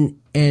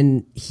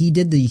 and he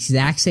did the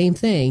exact same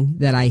thing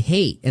that I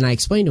hate. And I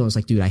explained to him, I was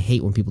like, dude, I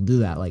hate when people do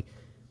that. Like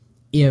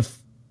if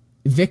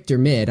Victor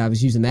mid, I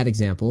was using that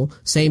example,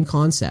 same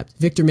concept.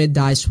 Victor mid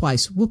dies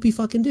twice. Whoopie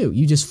fucking do.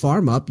 You just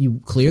farm up,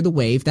 you clear the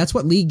wave. That's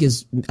what League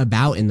is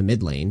about in the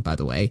mid lane, by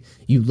the way.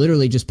 You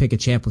literally just pick a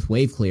champ with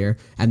wave clear,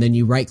 and then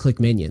you right click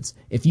minions.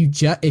 If you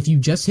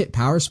just hit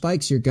power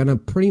spikes, you're gonna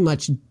pretty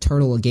much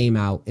turtle a game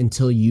out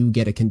until you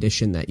get a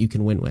condition that you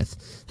can win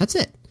with. That's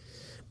it.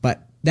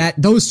 But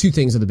those two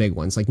things are the big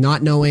ones. Like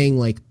not knowing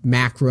like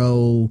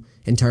macro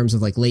in terms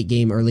of like late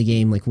game, early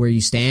game, like where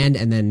you stand,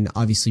 and then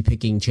obviously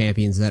picking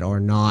champions that are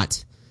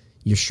not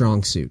your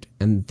strong suit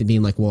and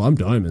being like, well, I'm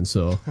diamond,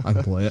 so I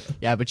can play it.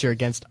 Yeah, but you're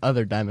against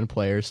other diamond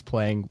players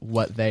playing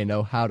what they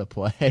know how to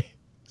play.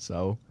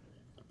 So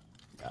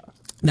yeah.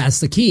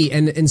 That's the key.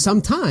 And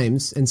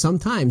sometimes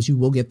you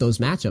will get those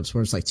matchups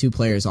where it's like 2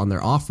 players on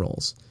their off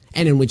rolls.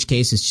 And in which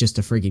case it's just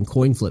a friggin'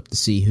 coin flip to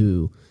see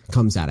who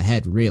comes out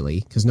ahead,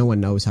 really, because no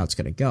one knows how it's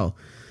going to go.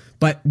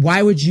 But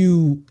why would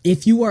you,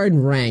 if you are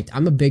in ranked,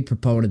 I'm a big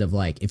proponent of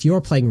like, if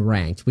you're playing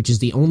ranked, which is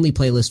the only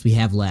playlist we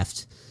have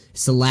left,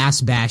 it's the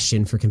last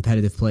bastion for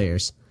competitive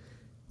players.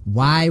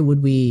 Why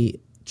would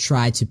we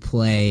try to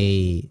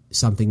play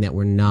something that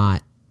we're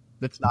not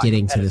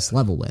getting to this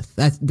level with?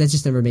 That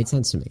just never made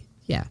sense to me.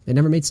 Yeah, it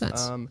never made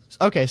sense.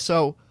 Okay,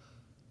 so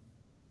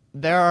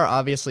there are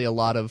obviously a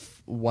lot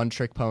of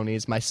one-trick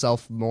ponies,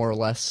 myself more or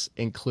less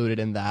included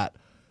in that.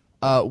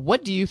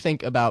 What do you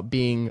think about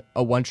being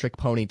a one-trick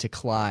pony to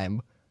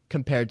climb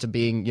compared to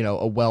being,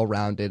 a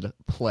well-rounded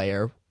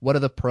player? What are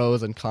the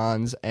pros and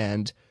cons,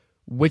 and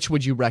which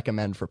would you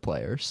recommend for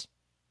players?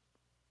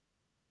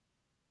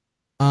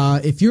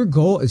 If your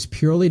goal is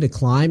purely to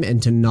climb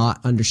and to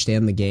not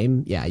understand the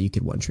game, yeah, you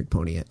could one-trick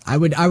pony it. I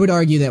would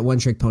argue that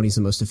one-trick pony is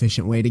the most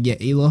efficient way to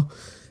get elo.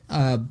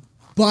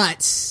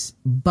 But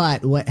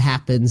what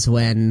happens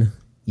when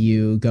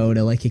you go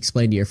to like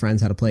explain to your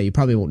friends how to play? You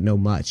probably won't know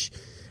much.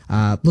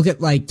 Look at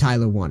like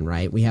Tyler 1,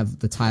 right? We have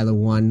the Tyler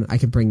 1. I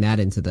could bring that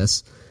into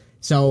this.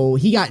 So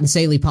he got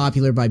insanely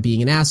popular by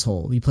being an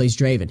asshole. He plays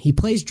Draven. He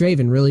plays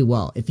Draven really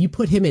well. If you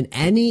put him in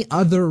any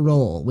other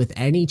role with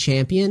any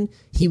champion,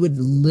 he would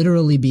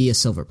literally be a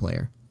silver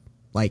player.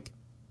 Like,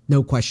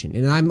 no question.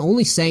 And I'm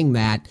only saying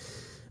that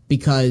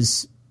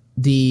because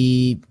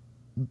the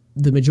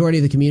majority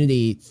of the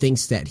community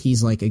thinks that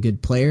he's like a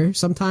good player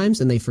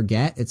sometimes, and they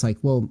forget. It's like,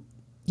 well,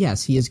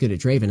 yes, he is good at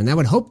Draven, and I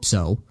would hope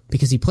so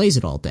because he plays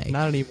it all day.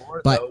 Not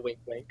anymore, but though, wink,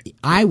 wink.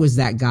 I was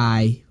that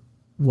guy.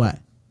 What?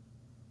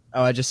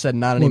 Oh, I just said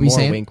not What were you anymore,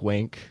 saying? wink,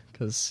 wink,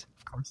 because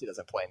of course he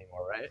doesn't play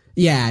anymore, right?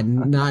 Yeah,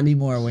 not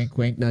anymore. Wink,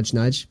 wink, nudge,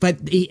 nudge. But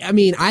I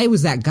mean, I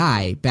was that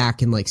guy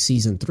back in like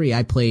season 3.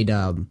 I played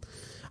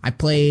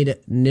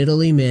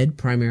Nidalee mid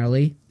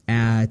primarily,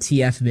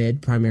 TF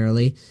mid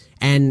primarily,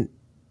 and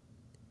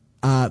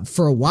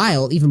for a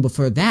while, even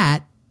before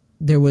that,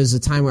 there was a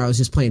time where I was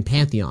just playing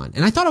Pantheon,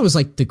 and I thought I was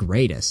like the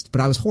greatest,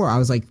 but I was horrible. I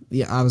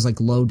was like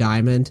low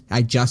diamond.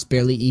 I just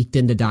barely eked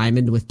into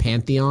diamond with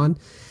Pantheon.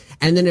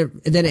 And then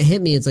it hit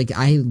me. It's like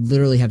I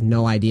literally have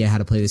no idea how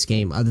to play this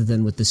game other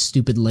than with this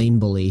stupid lane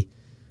bully,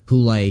 who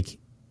like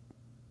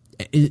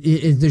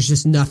there's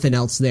just nothing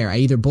else there. I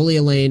either bully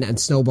a lane and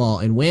snowball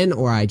and win,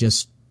 or I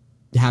just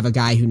have a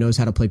guy who knows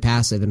how to play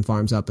passive and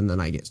farms up, and then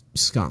I get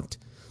skunked.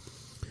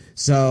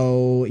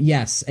 So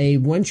yes, a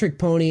one-trick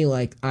pony.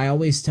 Like I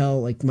always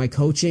tell, like my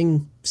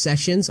coaching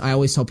sessions, I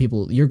always tell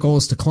people, your goal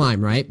is to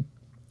climb, right?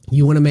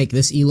 You want to make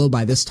this elo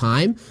by this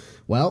time.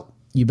 Well,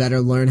 you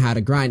better learn how to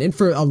grind. And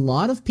for a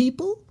lot of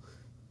people,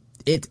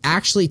 it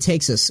actually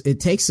takes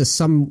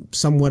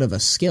somewhat of a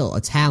skill, a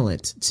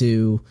talent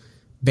to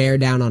bear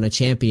down on a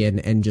champion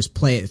and just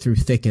play it through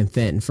thick and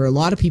thin. For a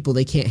lot of people,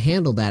 they can't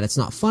handle that. It's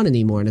not fun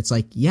anymore. And it's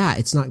like, yeah,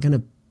 it's not going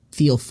to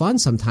feel fun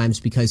sometimes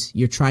because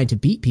you're trying to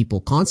beat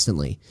people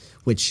constantly,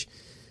 which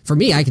for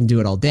me, I can do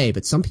it all day,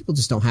 but some people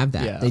just don't have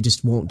that. Yeah. They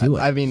just won't do it.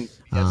 I mean,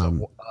 as a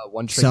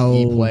one-trick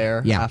E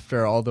player, yeah.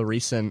 after all the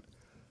recent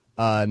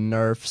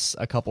nerfs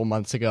a couple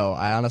months ago,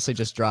 I honestly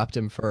just dropped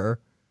him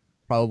for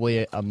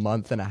probably a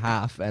month and a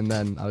half, and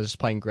then I was just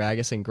playing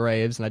Gragas and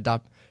Graves, and I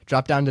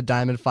dropped down to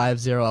Diamond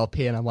 5-0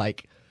 LP, and I'm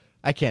like,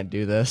 I can't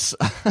do this.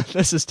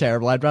 This is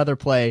terrible. I'd rather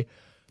play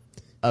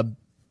a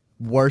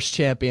worse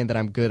champion that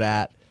I'm good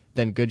at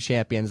than good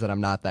champions that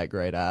I'm not that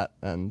great at.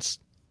 And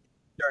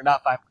sure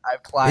enough,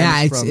 I've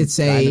climbed from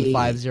Diamond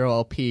 5-0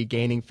 LP,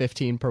 gaining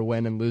 15 per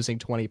win and losing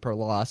 20 per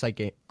loss. I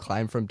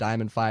climbed from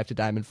Diamond 5 to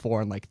Diamond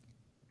 4 in like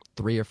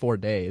 3 or 4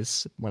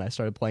 days when I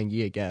started playing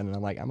Yi again, and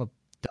I'm like, I'm a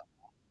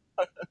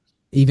dumb.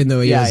 Even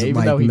though he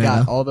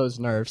got all those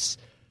nerfs.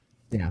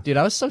 Yeah. Dude,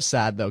 I was so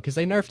sad though, because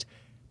they nerfed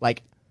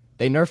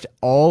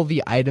all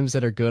the items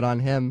that are good on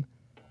him,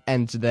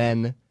 and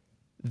then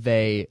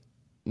they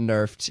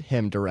nerfed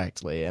him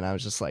directly, and I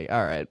was just like,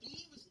 all right,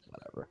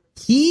 whatever.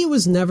 He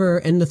was never,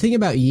 and the thing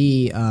about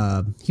Yi,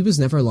 he was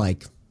never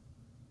like,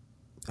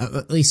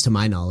 at least to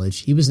my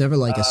knowledge, he was never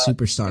like a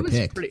superstar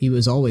pick. He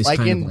was always like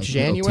kind in of like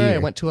January. I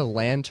went to a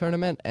LAN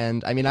tournament,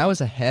 and I mean, I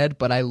was ahead,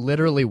 but I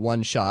literally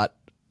one-shot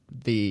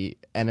the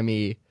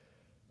enemy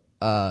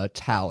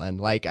Talon.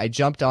 Like I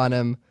jumped on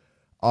him,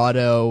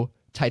 auto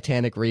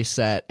Titanic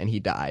reset, and he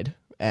died.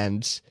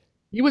 And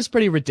he was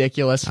pretty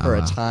ridiculous for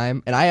a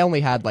time. And I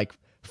only had like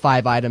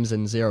 5 items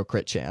and 0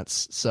 crit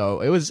chance, so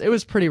it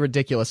was pretty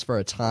ridiculous for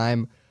a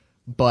time.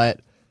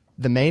 But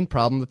the main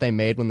problem that they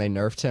made when they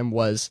nerfed him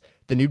was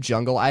the new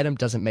jungle item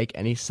doesn't make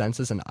any sense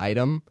as an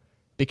item,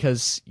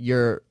 because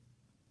you're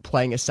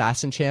playing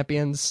assassin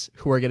champions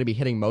who are going to be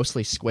hitting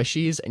mostly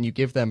squishies, and you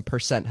give them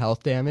 %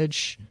 health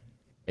damage.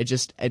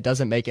 It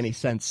doesn't make any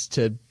sense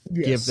to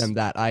give them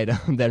that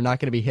item. They're not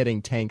going to be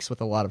hitting tanks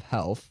with a lot of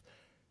health.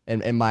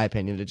 And in my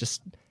opinion, it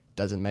just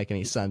doesn't make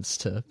any sense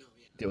to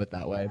do it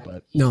that way.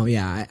 But no,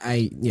 yeah,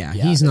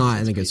 he's not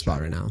in a good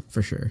spot right now,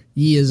 for sure.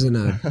 He is in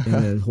a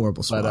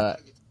horrible spot. But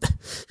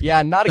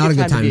yeah, not a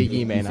good time to be a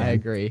Yi main. I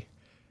agree.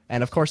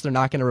 And of course, they're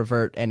not going to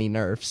revert any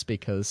nerfs,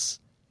 because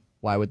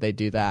why would they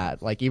do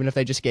that? Like, even if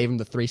they just gave him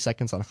the 3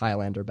 seconds on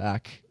Highlander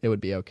back, it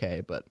would be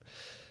okay. But,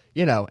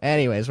 you know,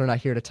 anyways, we're not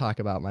here to talk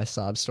about my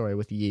sob story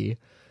with Yi.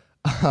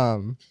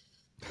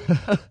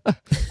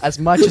 As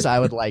much as I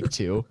would like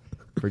to,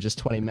 for just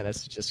 20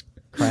 minutes, to just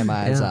cry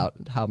my eyes out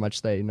how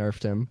much they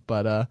nerfed him.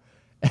 But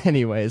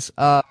anyways,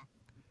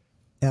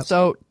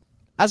 so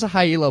as a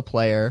high elo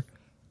player,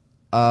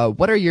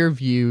 what are your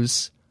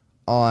views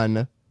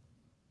on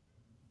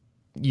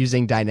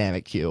using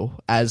dynamic queue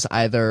as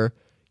either,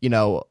 you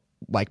know,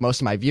 like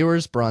most of my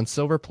viewers, bronze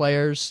silver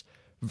players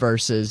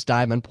versus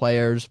diamond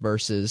players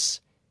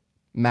versus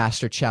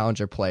master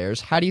challenger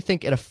players? How do you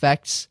think it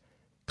affects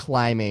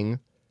climbing,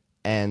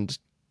 and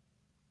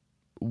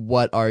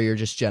what are your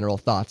just general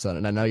thoughts on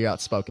it? I know you're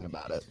outspoken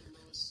about it.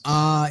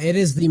 It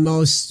is the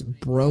most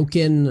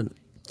broken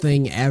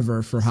thing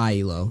ever for high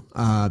elo.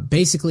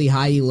 Basically,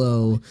 high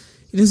elo,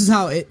 this is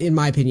how, in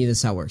my opinion, this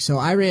is how it works. So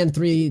I ran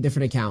 3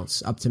 different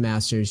accounts up to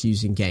Masters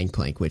using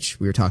Gangplank, which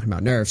we were talking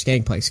about nerfs.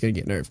 Gangplank's going to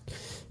get nerfed.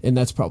 And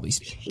that's probably,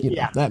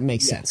 that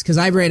makes sense. Because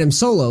I ran him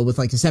solo with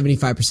like a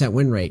 75%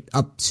 win rate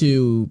up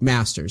to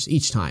Masters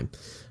each time.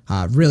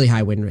 Really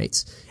high win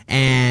rates.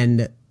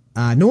 And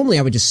Normally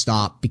I would just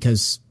stop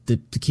because the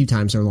queue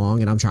times are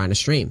long and I'm trying to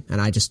stream and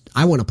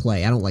I want to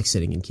play. I don't like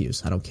sitting in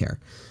queues. I don't care.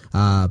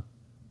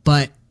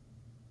 But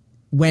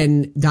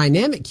when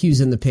dynamic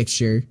queues in the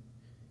picture,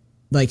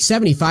 like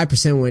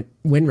 75%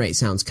 win rate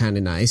sounds kind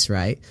of nice,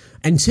 right?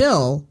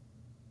 Until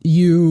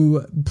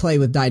you play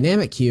with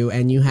dynamic queue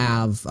and you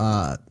have,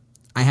 I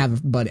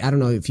don't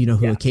know if you know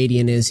who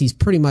Acadian is. He's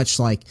pretty much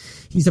like,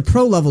 he's a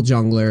pro level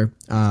jungler.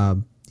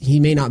 He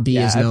may not be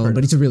as known,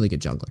 but he's a really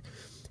good jungler.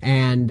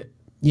 And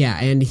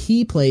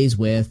he plays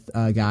with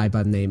a guy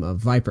by the name of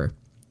Viper,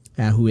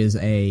 who is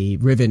a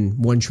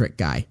Riven one-trick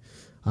guy.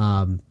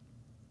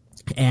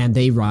 And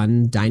they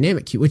run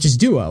dynamic queue, which is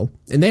duo,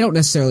 and they don't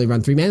necessarily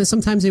run 3-man, and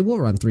sometimes they will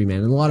run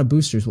 3-man, and a lot of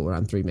boosters will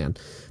run 3-man.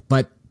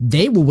 But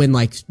they will win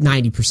like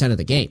 90% of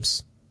the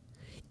games.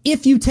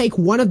 If you take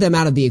one of them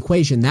out of the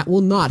equation, that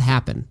will not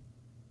happen.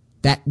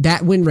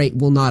 That win rate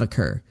will not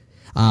occur.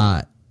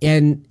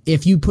 And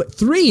if you put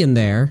 3 in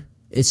there,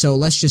 so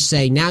let's just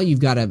say now you've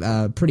got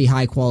a pretty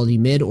high quality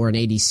mid or an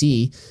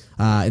ADC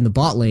in the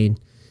bot lane.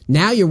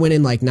 Now you're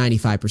winning like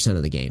 95%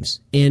 of the games.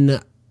 In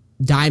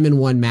Diamond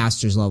 1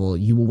 Masters level,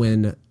 you will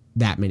win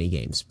that many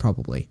games,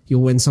 probably.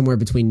 You'll win somewhere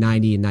between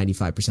 90 and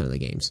 95% of the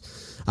games.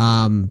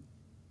 And,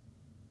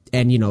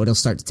 it'll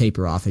start to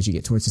taper off as you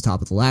get towards the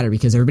top of the ladder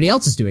because everybody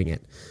else is doing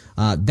it.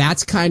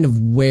 That's kind of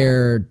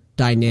where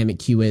dynamic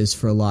queue is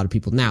for a lot of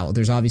people. Now,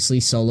 there's obviously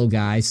solo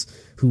guys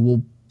who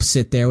will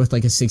sit there with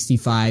like a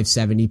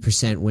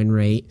 65-70% win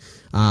rate.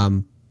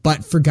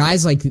 But for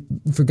guys like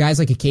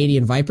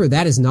Acadian Viper,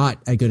 that is not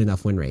a good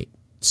enough win rate.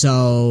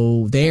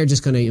 So they are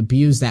just going to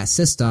abuse that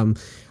system.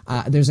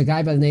 There's a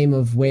guy by the name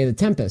of Way of the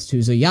Tempest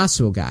who's a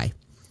Yasuo guy.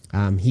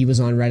 He was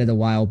on Reddit a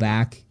while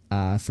back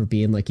for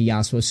being like a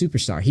Yasuo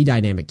superstar. He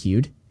dynamic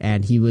queued,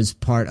 and he was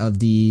part of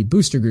the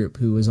booster group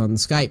who was on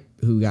Skype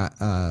who got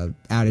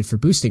outed for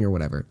boosting or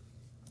whatever.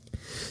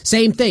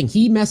 Same thing.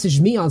 He messaged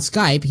me on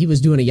Skype. He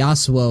was doing a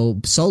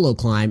Yasuo solo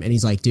climb, and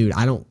he's like, dude,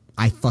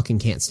 I fucking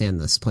can't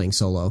stand this playing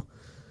solo.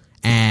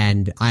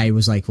 And I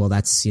was like, well,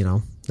 that's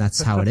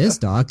how it is,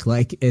 dog.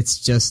 Like, it's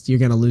just, you're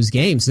going to lose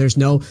games.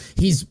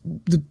 He's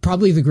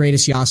probably the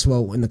greatest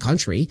Yasuo in the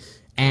country,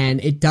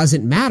 and it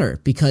doesn't matter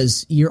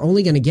because you're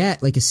only going to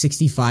get like a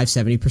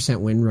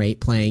 65-70% win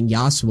rate playing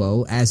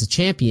Yasuo as a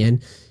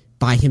champion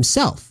by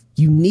himself.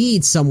 You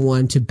need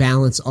someone to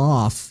balance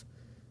off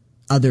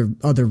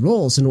other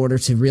roles in order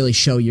to really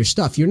show your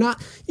stuff. You're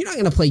not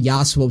going to play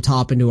Yasuo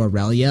top into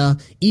Aurelia,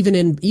 even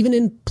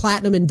in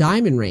platinum and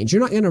diamond range.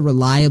 You're not going to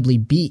reliably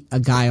beat a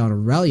guy on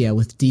Aurelia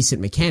with decent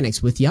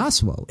mechanics with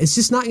Yasuo. It's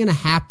just not going to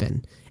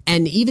happen.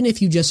 And even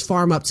if you just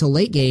farm up to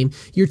late game,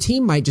 your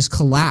team might just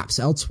collapse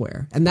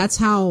elsewhere. And that's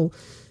how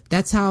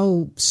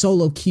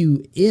solo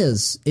queue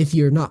is if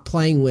you're not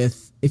playing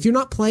with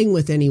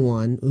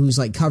anyone who's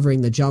like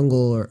covering the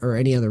jungle or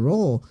any other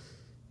role.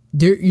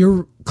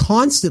 You're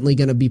constantly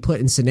going to be put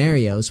in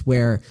scenarios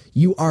where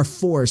you are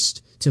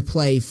forced to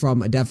play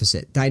from a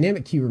deficit.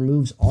 Dynamic queue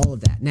removes all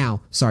of that.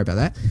 Now, sorry about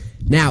that.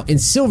 Now, in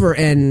silver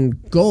and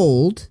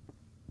gold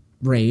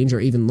range, or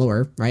even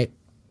lower, right?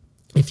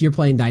 If you're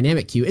playing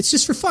dynamic queue, it's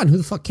just for fun. Who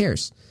the fuck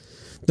cares?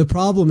 The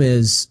problem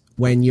is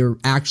when you're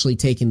actually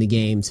taking the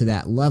game to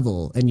that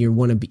level and you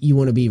want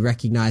to be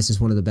recognized as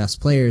one of the best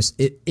players,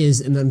 it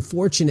is an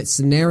unfortunate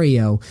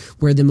scenario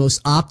where the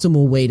most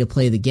optimal way to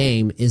play the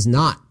game is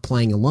not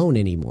playing alone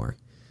anymore.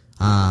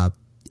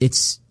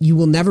 You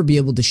will never be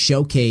able to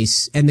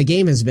showcase, and the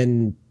game has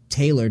been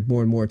tailored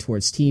more and more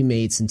towards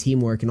teammates and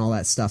teamwork and all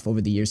that stuff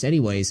over the years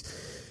anyways.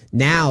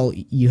 Now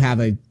you have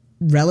a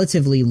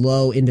relatively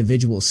low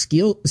individual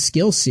skill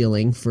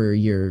ceiling for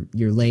your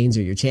lanes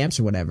or your champs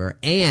or whatever,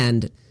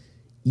 and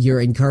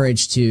you're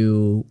encouraged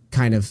to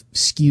kind of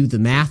skew the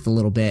math a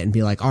little bit and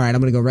be like, all right,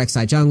 I'm going to go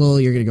Rek'Sai jungle.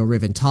 You're going to go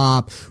Riven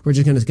top. We're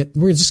just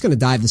going to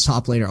dive this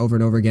top laner over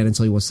and over again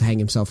until he wants to hang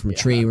himself from a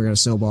tree. We're going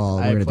to snowball.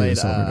 We're going to do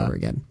this over and over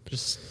again.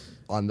 Just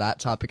on that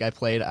topic, I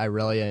played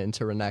Irelia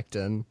into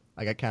Renekton.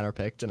 I got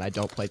counterpicked, and I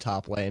don't play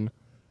top lane.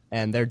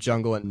 And their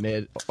jungle and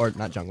mid, or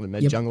not jungle and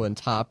mid, jungle and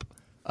top,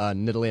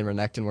 Nidalee and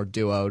Renekton were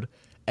duoed.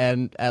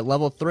 And at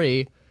level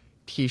 3,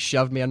 he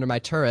shoved me under my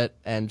turret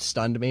and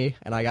stunned me,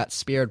 and I got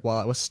speared while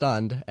I was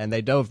stunned, and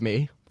they dove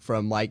me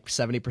from like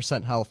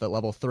 70% health at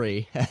level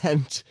 3,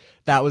 and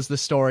that was the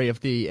story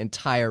of the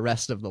entire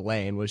rest of the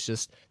lane, was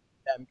just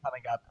them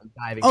coming up and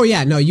diving. Oh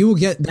yeah, no, you will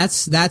get,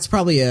 that's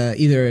probably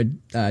either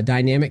a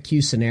dynamic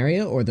queue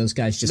scenario, or those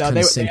guys just kind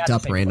of synced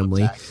up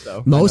randomly.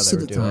 Most of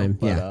the time,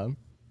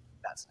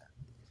 that's it.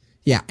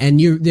 Yeah, and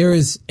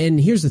here's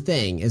the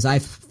thing, is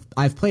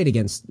I've played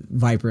against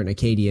Viper and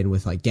Acadian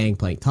with like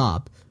Gangplank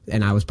top,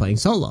 and I was playing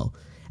solo,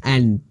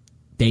 and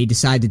they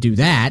decide to do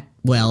that.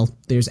 Well,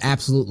 there's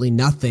absolutely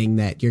nothing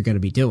that you're going to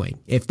be doing.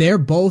 If they're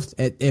both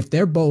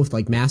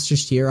like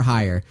Masters tier or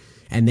higher,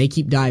 and they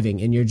keep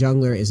diving, and your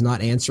jungler is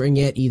not answering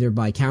it either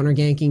by counter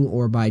ganking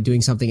or by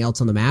doing something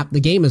else on the map, the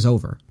game is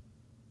over.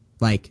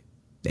 Like,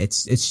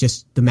 it's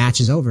just, the match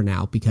is over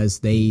now because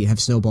they have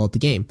snowballed the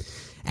game.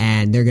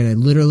 And they're gonna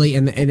literally,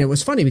 and it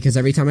was funny because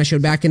every time I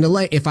showed back into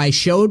lane, if I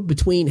showed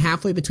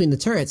halfway between the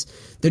turrets,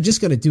 they're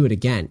just gonna do it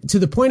again. To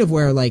the point of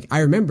where, like, I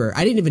remember,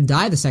 I didn't even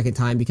die the second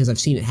time because I've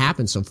seen it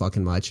happen so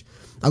fucking much.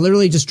 I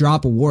literally just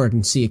drop a ward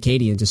and see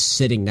Acadian just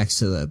sitting next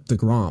to the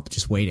Gromp,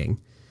 just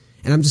waiting.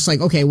 And I'm just like,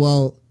 okay,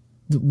 well,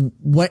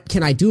 what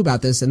can I do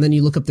about this? And then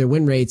you look up their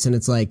win rates and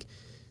it's like,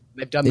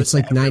 they've done it's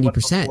like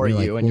 90%. You're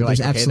like, and you're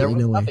like, okay, there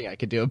was nothing I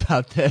could do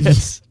about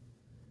this.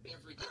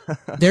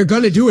 They're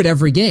gonna do it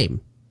every game.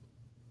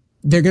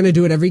 They're going to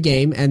do it every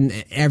game, and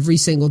every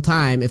single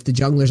time, if the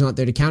jungler's not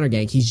there to counter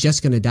gank, he's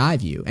just going to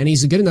dive you. And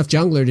he's a good enough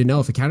jungler to know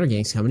if a counter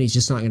gank's coming, he's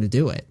just not going to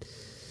do it.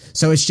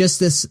 So it's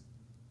just this,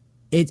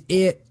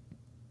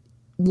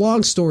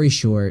 long story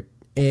short,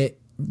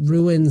 it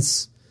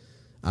ruins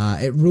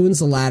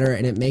the ladder,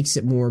 and it makes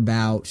it more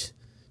about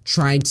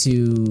trying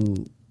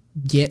to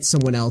get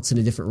someone else in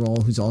a different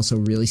role who's also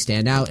really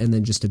stand out and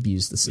then just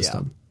abuse the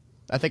system.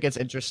 Yeah. I think it's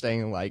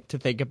interesting, like, to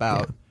think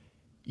about,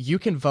 you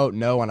can vote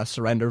no on a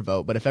surrender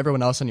vote, but if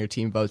everyone else on your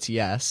team votes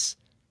yes,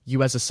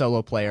 you as a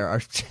solo player are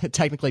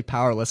technically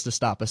powerless to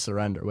stop a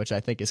surrender, which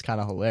I think is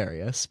kind of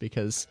hilarious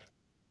because...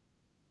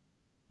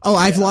 Oh,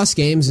 I've lost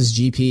games as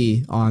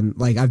GP on,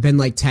 like, I've been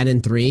like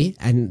 10-3,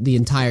 and the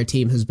entire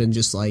team has been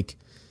just like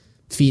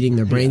feeding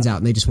their brains out,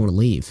 and they just want to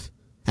leave.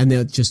 And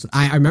they'll just,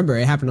 I remember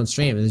it happened on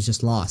stream, and it's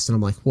just lost. And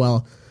I'm like,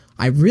 well,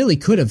 I really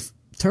could have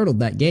turtled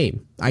that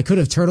game. I could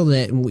have turtled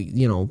it, and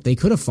they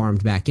could have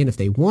farmed back in if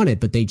they wanted,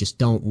 but they just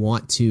don't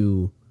want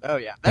to. Oh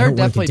yeah, there are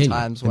definitely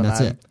times when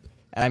I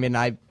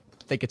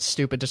think it's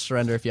stupid to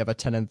surrender if you have a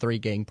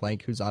 10-3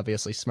 Gangplank who's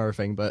obviously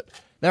smurfing, but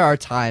there are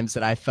times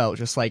that I felt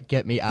just like,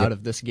 get me out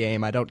of this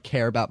game. I don't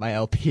care about my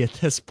LP at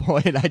this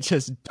point. I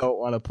just don't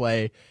want to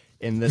play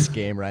in this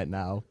game right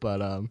now.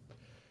 But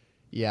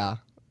yeah,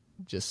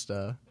 just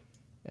an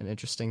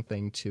interesting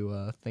thing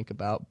to think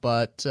about.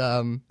 But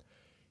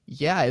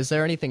yeah, is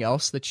there anything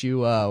else that you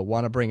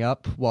want to bring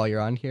up while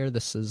you're on here?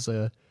 This is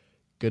a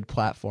good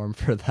platform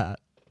for that.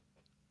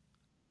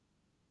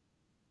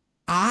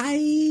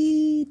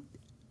 I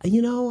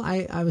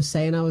was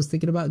saying I was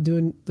thinking about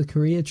doing the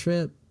Korea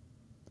trip.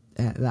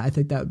 I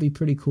think that would be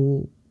pretty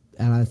cool.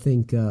 And I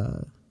think,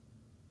 I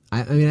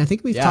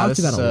think we've talked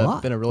about it a lot.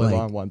 It's been a really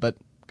long one, but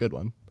good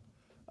one.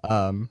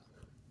 Yeah,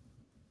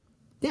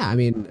 I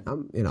mean,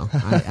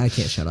 I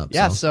can't shut up.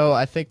 Yeah, so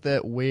I think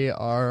that we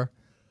are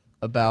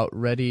about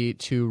ready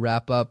to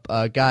wrap up.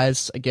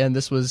 Guys, again,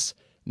 this was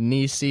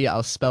Nisi.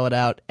 I'll spell it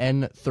out,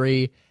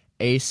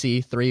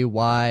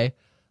 N3AC3Y,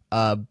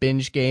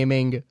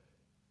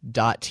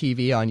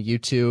 bingegaming.tv on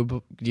YouTube.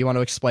 Do you want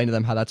to explain to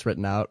them how that's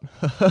written out?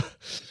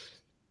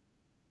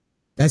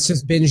 That's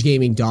just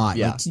bingegaming dot,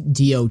 yeah. like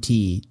DOT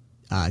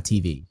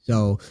TV.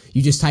 So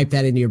you just type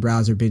that into your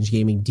browser,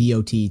 bingegaming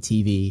DOT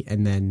TV,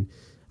 and then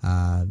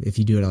if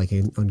you do it like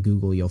on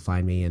Google, you'll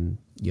find me and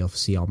you'll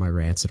see all my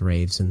rants and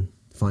raves and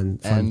fun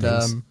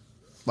things.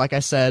 Like I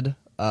said,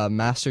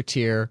 master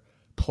tier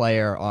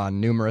player on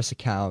numerous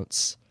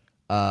accounts,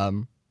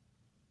 and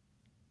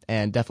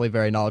definitely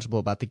very knowledgeable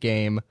about the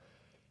game,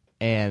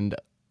 and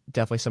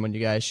definitely someone you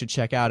guys should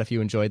check out if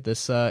you enjoyed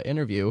this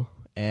interview.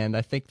 And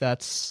I think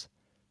that's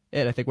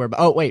it. I think we're...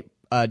 Oh, wait.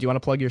 Do you want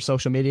to plug your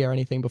social media or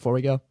anything before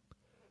we go?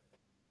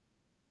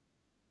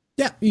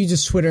 Yeah, you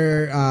just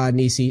Twitter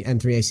Nisi,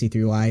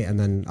 N3AC3Y, and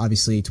then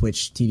obviously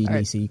Twitch TV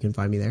Nisi. You can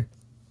find me there.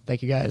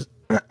 Thank you, guys.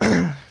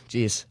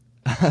 Jeez.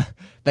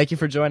 Thank you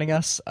for joining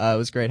us. It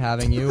was great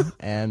having you,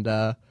 and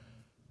I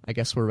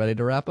guess we're ready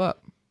to wrap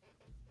up.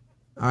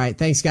 All right,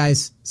 thanks,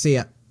 guys. See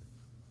ya.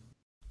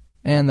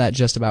 And that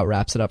just about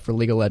wraps it up for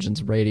League of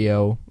Legends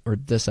Radio, or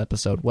this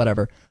episode,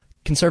 whatever.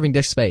 Conserving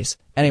disk space.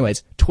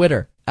 Anyways,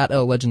 Twitter,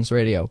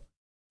 @LLegendsRadio.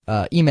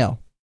 Email,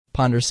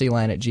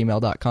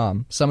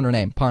 pondersealine@gmail.com. Summoner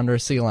name,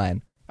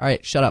 pondersealine. All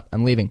right, shut up.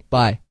 I'm leaving.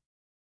 Bye.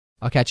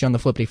 I'll catch you on the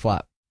flippity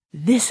flop.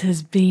 This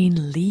has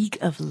been League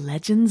of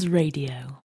Legends Radio.